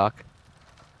so dark.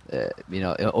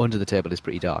 Under the table is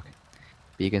pretty dark.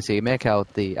 But you can make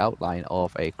out the outline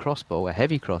of a crossbow, a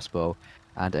heavy crossbow,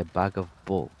 and a bag of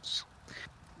bolts.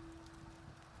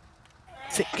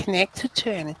 Is it connected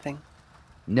to anything?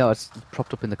 No, it's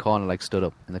propped up in the corner, like stood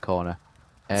up in the corner.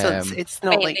 So it's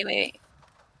not Wait.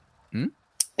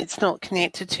 It's not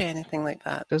connected to anything like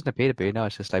that. Doesn't appear to be. No,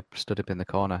 it's just like stood up in the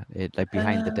corner, like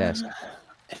behind the desk,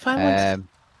 If I want,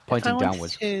 pointing if I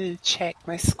downwards. to check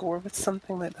my score with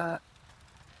something like that,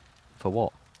 For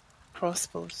what?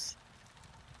 crossbows,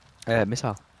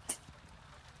 Missile.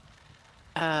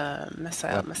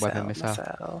 missile. Weapon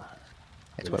missile.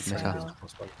 It's weapon missile.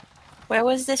 Where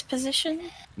was this position?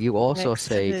 You also Next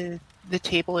to see the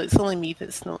table. It's only me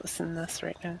that's noticing this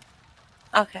right now.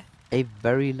 Okay. a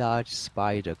very large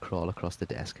spider crawl across the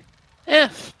desk.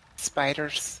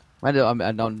 Spiders.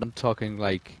 I'm talking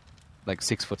like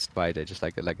 6 foot spider, just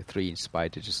like a 3-inch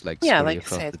spider, just like Yeah, scurry like I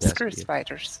across said, the desk. screw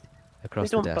spiders. Across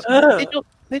They the don't. desk.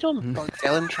 They don't bug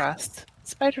Ellentrust.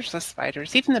 Spiders are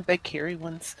spiders, even the big hairy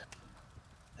ones.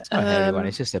 It's not a hairy one.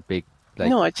 It's just a big.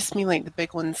 No, I just mean like the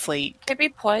big ones, like Could be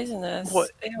poisonous.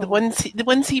 what Ew. the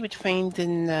ones he would find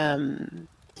in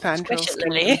Fandrel's Squish it, kingdom.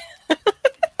 Lily.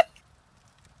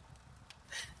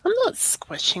 I'm not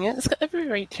squishing it. It's got every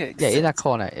right to exist. Yeah, in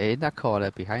that corner,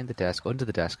 behind the desk, under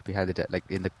the desk, behind the desk, like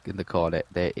in the corner,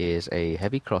 there is a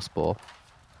heavy crossbow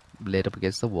laid up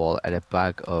against the wall and a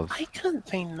bag of. I can't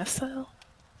find missile.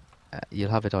 You'll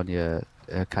have it on your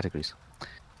categories.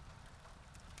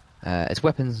 It's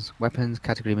weapons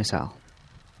category missile.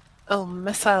 Oh,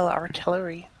 missile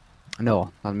artillery.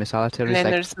 No, not missile artillery. And then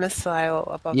like, there's missile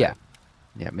above. yeah, it.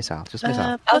 yeah, missile, just missile.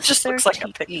 That Plus just looks like a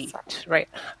big 38. missile. Right.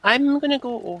 I'm going to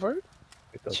go over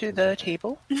to the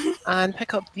table and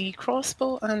pick up the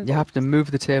crossbow and... You have to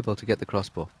move the table to get the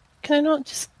crossbow. Can I not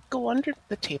just go under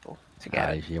the table to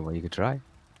get it? Well, you could try.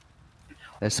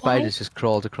 There's spiders just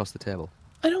crawled across the table.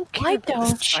 I don't care Why about the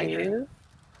don't spider. you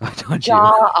Why don't you?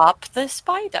 jar up the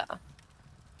spider?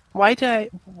 Why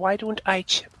don't I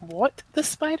what? The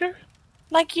spider?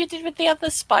 Like you did with the other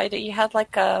spider. You had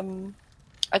like a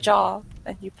jar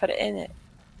and you put it in it.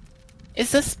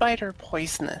 Is this spider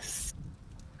poisonous?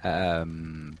 Are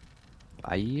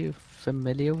you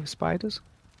familiar with spiders?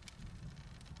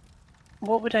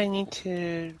 What would I need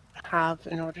to have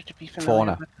in order to be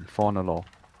familiar Fauna law.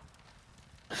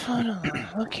 with fauna?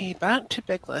 Okay, back to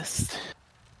big list.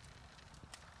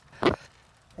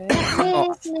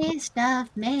 This list of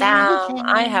many Down.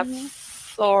 I have things.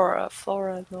 flora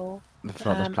though.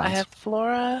 Plants. I have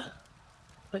flora,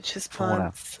 which is Fauna.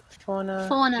 plants. Fauna.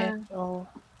 Fauna. F-O.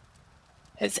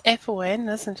 It's F-O-N,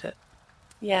 isn't it?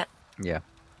 Yeah. Yeah.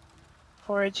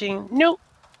 Foraging. Nope.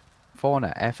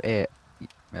 Fauna. F-A.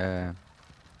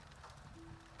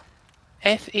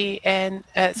 F-A-N.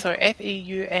 Sorry,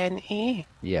 F-A-U-N-A.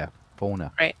 Yeah.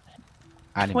 Fauna. Right.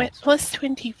 Animals. Plus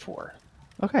 24.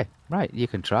 Okay. Right. You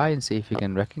can try and see if you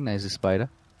can recognize the spider.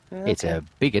 It's Okay. a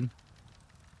big one.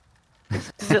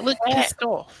 Does it look pissed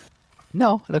off?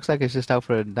 No, it looks like it's just out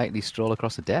for a nightly stroll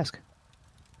across the desk.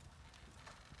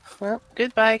 Well,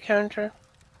 goodbye, counter.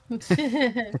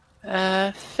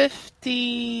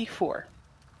 54.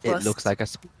 It looks like a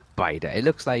spider. It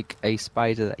looks like a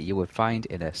spider that you would find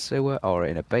in a sewer or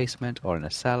in a basement or in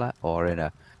a cellar or in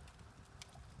an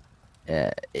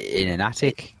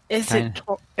attic. Is it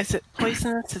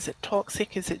poisonous? Is it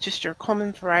toxic? Is it just your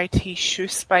common variety shoe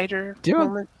spider? Do you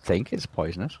moment? think it's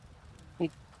poisonous?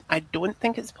 I don't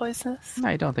think it's poisonous. No,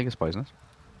 you don't think it's poisonous.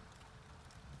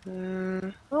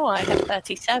 Oh, I have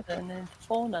 37 in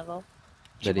fauna though.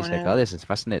 Then he's like, "Oh, this is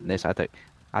fascinating. This, I thought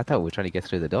we were trying to get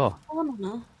through the door." Oh,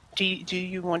 no. Do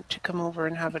you want to come over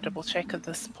and have a double check of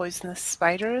this poisonous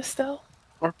spider, Estelle?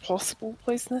 Or possible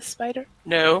poisonous spider?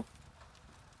 No.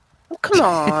 Oh, come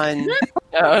on.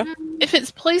 No. If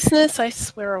it's poisonous, I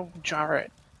swear I'll jar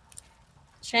it.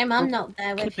 Shame I'm not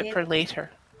there with Keep it you. for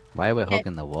later. Why are we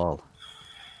hugging the wall?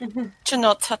 To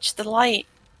not touch the light.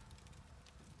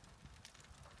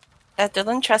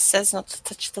 Dylan Trust says not to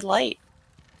touch the light.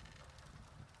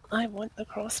 I want the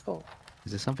crossbow.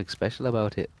 Is there something special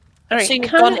about it? All right, So you've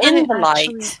can gone I in the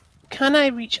actually- light. Can I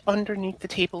reach underneath the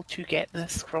table to get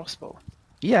this crossbow?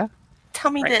 Yeah. Tell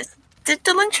me Right. this. Did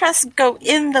Delintress go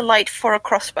in the light for a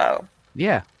crossbow?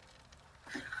 Yeah.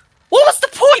 What was the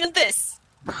point of this?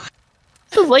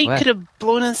 The light Well- could have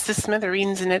blown us to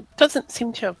smithereens, and it doesn't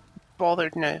seem to have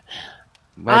bothered now.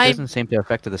 Well, it I- doesn't seem to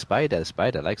affect the spider. The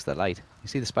spider likes the light. You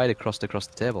see the spider crossed across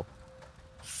the table.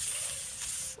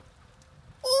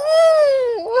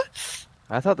 Ooh!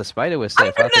 I thought the spider was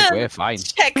safe. I think gonna we're fine.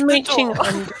 Check I'm the reaching, door.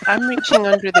 I'm reaching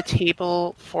under the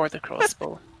table for the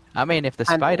crossbow. I mean, if the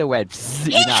And- spider went,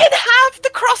 He you know, can have the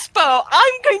crossbow.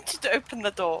 I'm going to open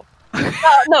the door.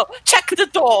 No, check the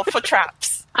door for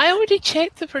traps. I already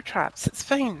checked for traps. It's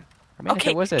fine. I mean, if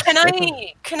Okay, it was a can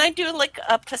if I do like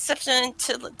a perception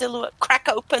to do a crack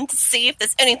open to see if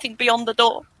there's anything beyond the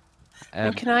door?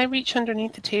 And can I reach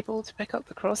underneath the table to pick up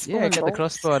the crossbow? yeah, and get the bolt?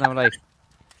 crossbow, and I'm like,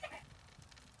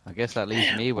 I guess that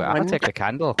leaves me. I'll One take the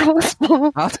candle.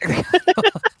 Crossbow. I'll take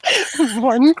the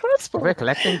One If crossbow. we're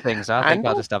collecting things, I think I'll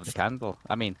Candle? just have the candle.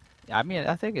 I mean,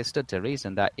 I think it stood to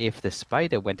reason that if the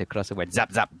spider went across and went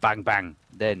zap zap bang bang,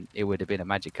 then it would have been a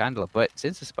magic candle. But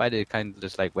since the spider kind of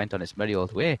just like went on its merry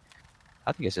old way,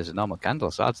 I think it's just a normal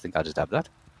candle. So I think I'll just have that.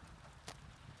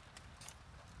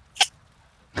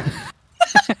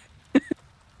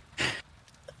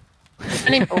 How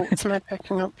many bolts am I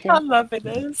picking up here? I'm loving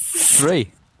this.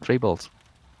 Three bolts.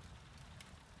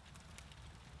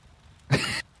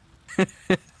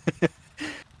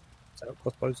 So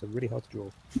crossbows are really hard to draw.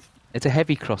 It's a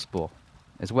heavy crossbow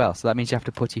as well, so that means you have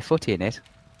to put your foot in it,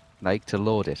 like to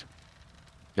load it.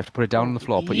 You have to put it down on the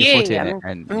floor, put your foot in it, and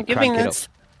I'm crank giving it up. this.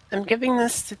 I'm giving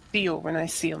this to Theo when I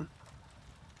see him.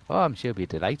 Oh, I'm sure he'll be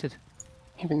delighted.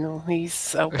 Even though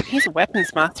he's a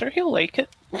weapons master, he'll like it.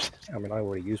 I mean, I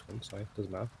already used one, so it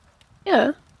doesn't matter.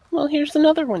 Yeah. Well, here's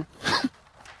another one.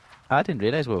 I didn't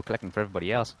realise we were collecting for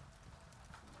everybody else.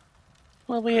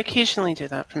 Well, we occasionally do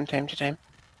that from time to time.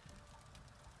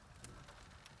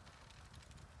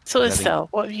 So, Really? Estelle,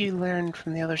 what have you learned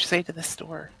from the other side of the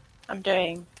store? I'm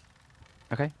doing.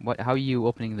 Okay, how are you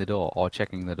opening the door, or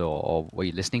checking the door, or were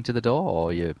you listening to the door,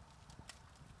 or you?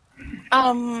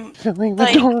 Filling the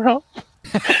Like- door up.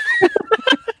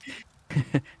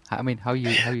 I mean, how are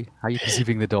you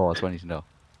perceiving the door? That's what I need to know.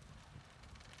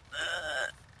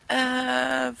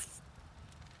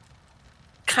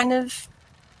 Kind of.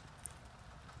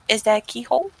 Is there a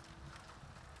keyhole?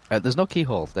 There's no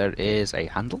keyhole. There is a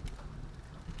handle.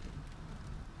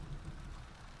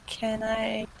 Can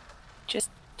I just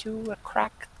do a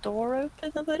crack door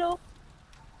open a little?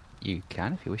 You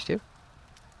can if you wish to.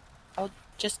 I'll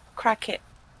just crack it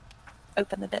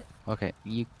open a bit. Okay,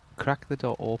 you crack the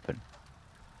door open.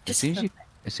 As soon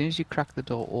as you crack the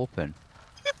door open,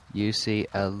 you see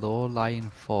a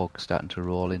low-lying fog starting to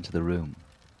roll into the room.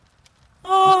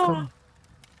 Oh,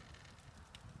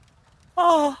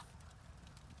 oh.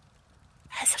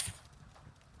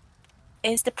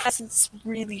 Is the presence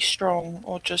really strong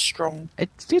or just strong?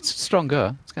 It's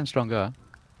stronger. It's getting stronger.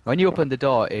 When you opened the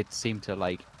door, it seemed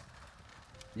to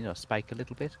spike a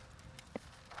little bit.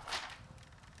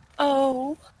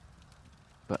 Oh,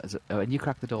 But when you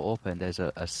crack the door open, there's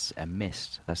a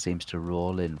mist that seems to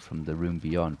roll in from the room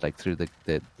beyond, like through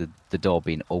the door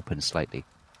being open slightly.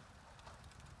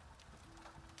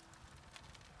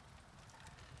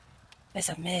 there's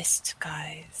a mist,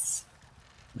 guys.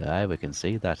 Aye, we can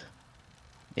see that.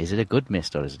 Is it a good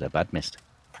mist or is it a bad mist?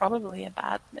 Probably a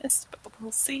bad mist, but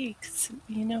we'll see. 'Cause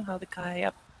you know how the guy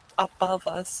up above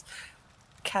us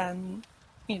can,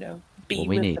 be Well,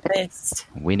 with the mist.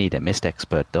 We need a mist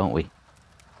expert, don't we?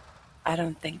 I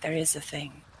don't think there is a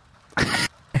thing.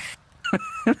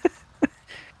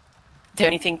 The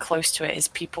only thing close to it is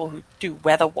people who do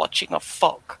weather watching of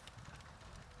fog.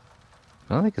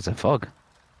 I don't think it's a fog.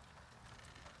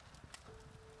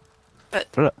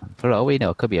 But- for all we know,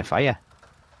 it could be a fire.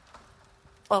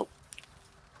 Well,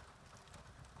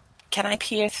 can I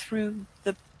peer through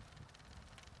the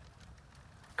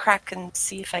crack and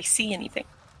see if I see anything?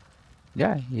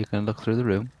 Yeah, you can look through the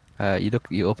room.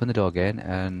 You open the door again,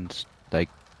 and I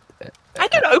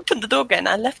didn't open the door again.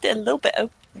 I left it a little bit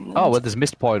open. oh well, there's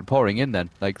mist pouring in then,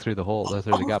 like through the hole,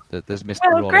 through the gap. There's mist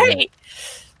Well, rolling in. great.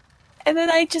 And then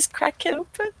I just crack it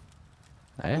open.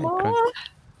 Yeah, More.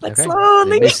 Like okay.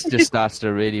 slowly. The mist just starts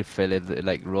to really fill in,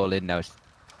 like roll in now.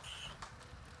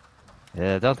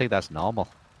 Yeah, I don't think that's normal.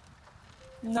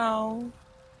 No.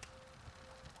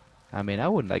 I mean, I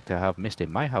wouldn't like to have mist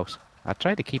in my house. I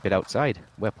try to keep it outside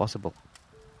where possible.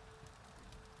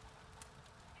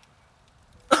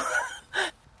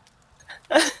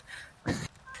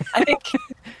 I think.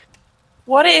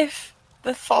 What if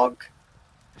the fog?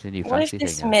 It's a new What if fancy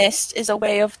this thing. mist is a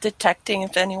way of detecting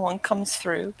if anyone comes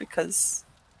through? Because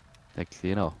Like,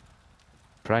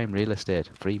 prime real estate,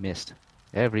 free mist.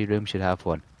 Every room should have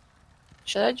one.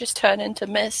 Should I just turn into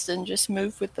mist and just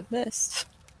move with the mist?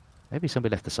 Maybe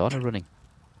somebody left the sauna running.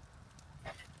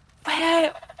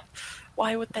 Where?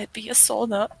 Why would there be a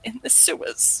sauna in the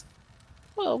sewers?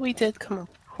 Well, we did come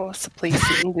across a place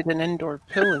that needed an indoor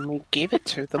pool, and we gave it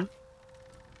to them.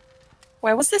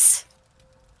 Where was this?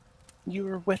 You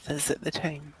were with us at the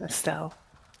time, Estelle.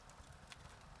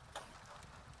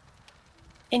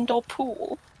 Indoor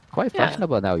pool. Quite Yeah.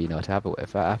 fashionable now, to have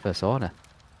a sauna.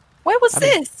 Where was I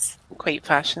mean- this? Quite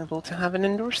fashionable to have an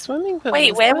indoor swimming pool.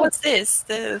 Wait, as where well. was this?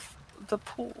 The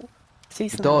pool. The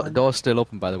Season door, one. door's still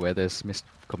open, by the way. There's mist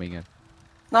coming in.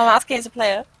 No, I'm asking as a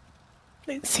player.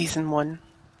 Please. Season 1.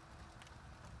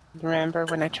 Remember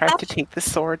when I tried to take the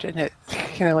sword and it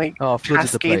kind of like Oh, flooded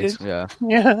the place. cascaded?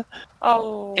 Yeah. Yeah.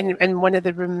 Oh. And one of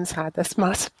the rooms had this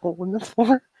massive hole in the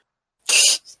floor.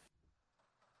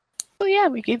 So yeah,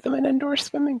 we gave them an indoor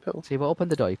swimming pool. So you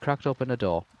opened the door. You cracked open the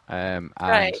door, and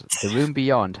Right. the room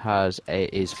beyond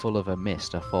is full of a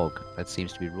mist, a fog that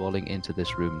seems to be rolling into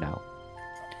this room now.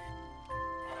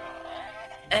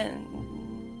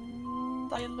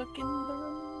 And I look in the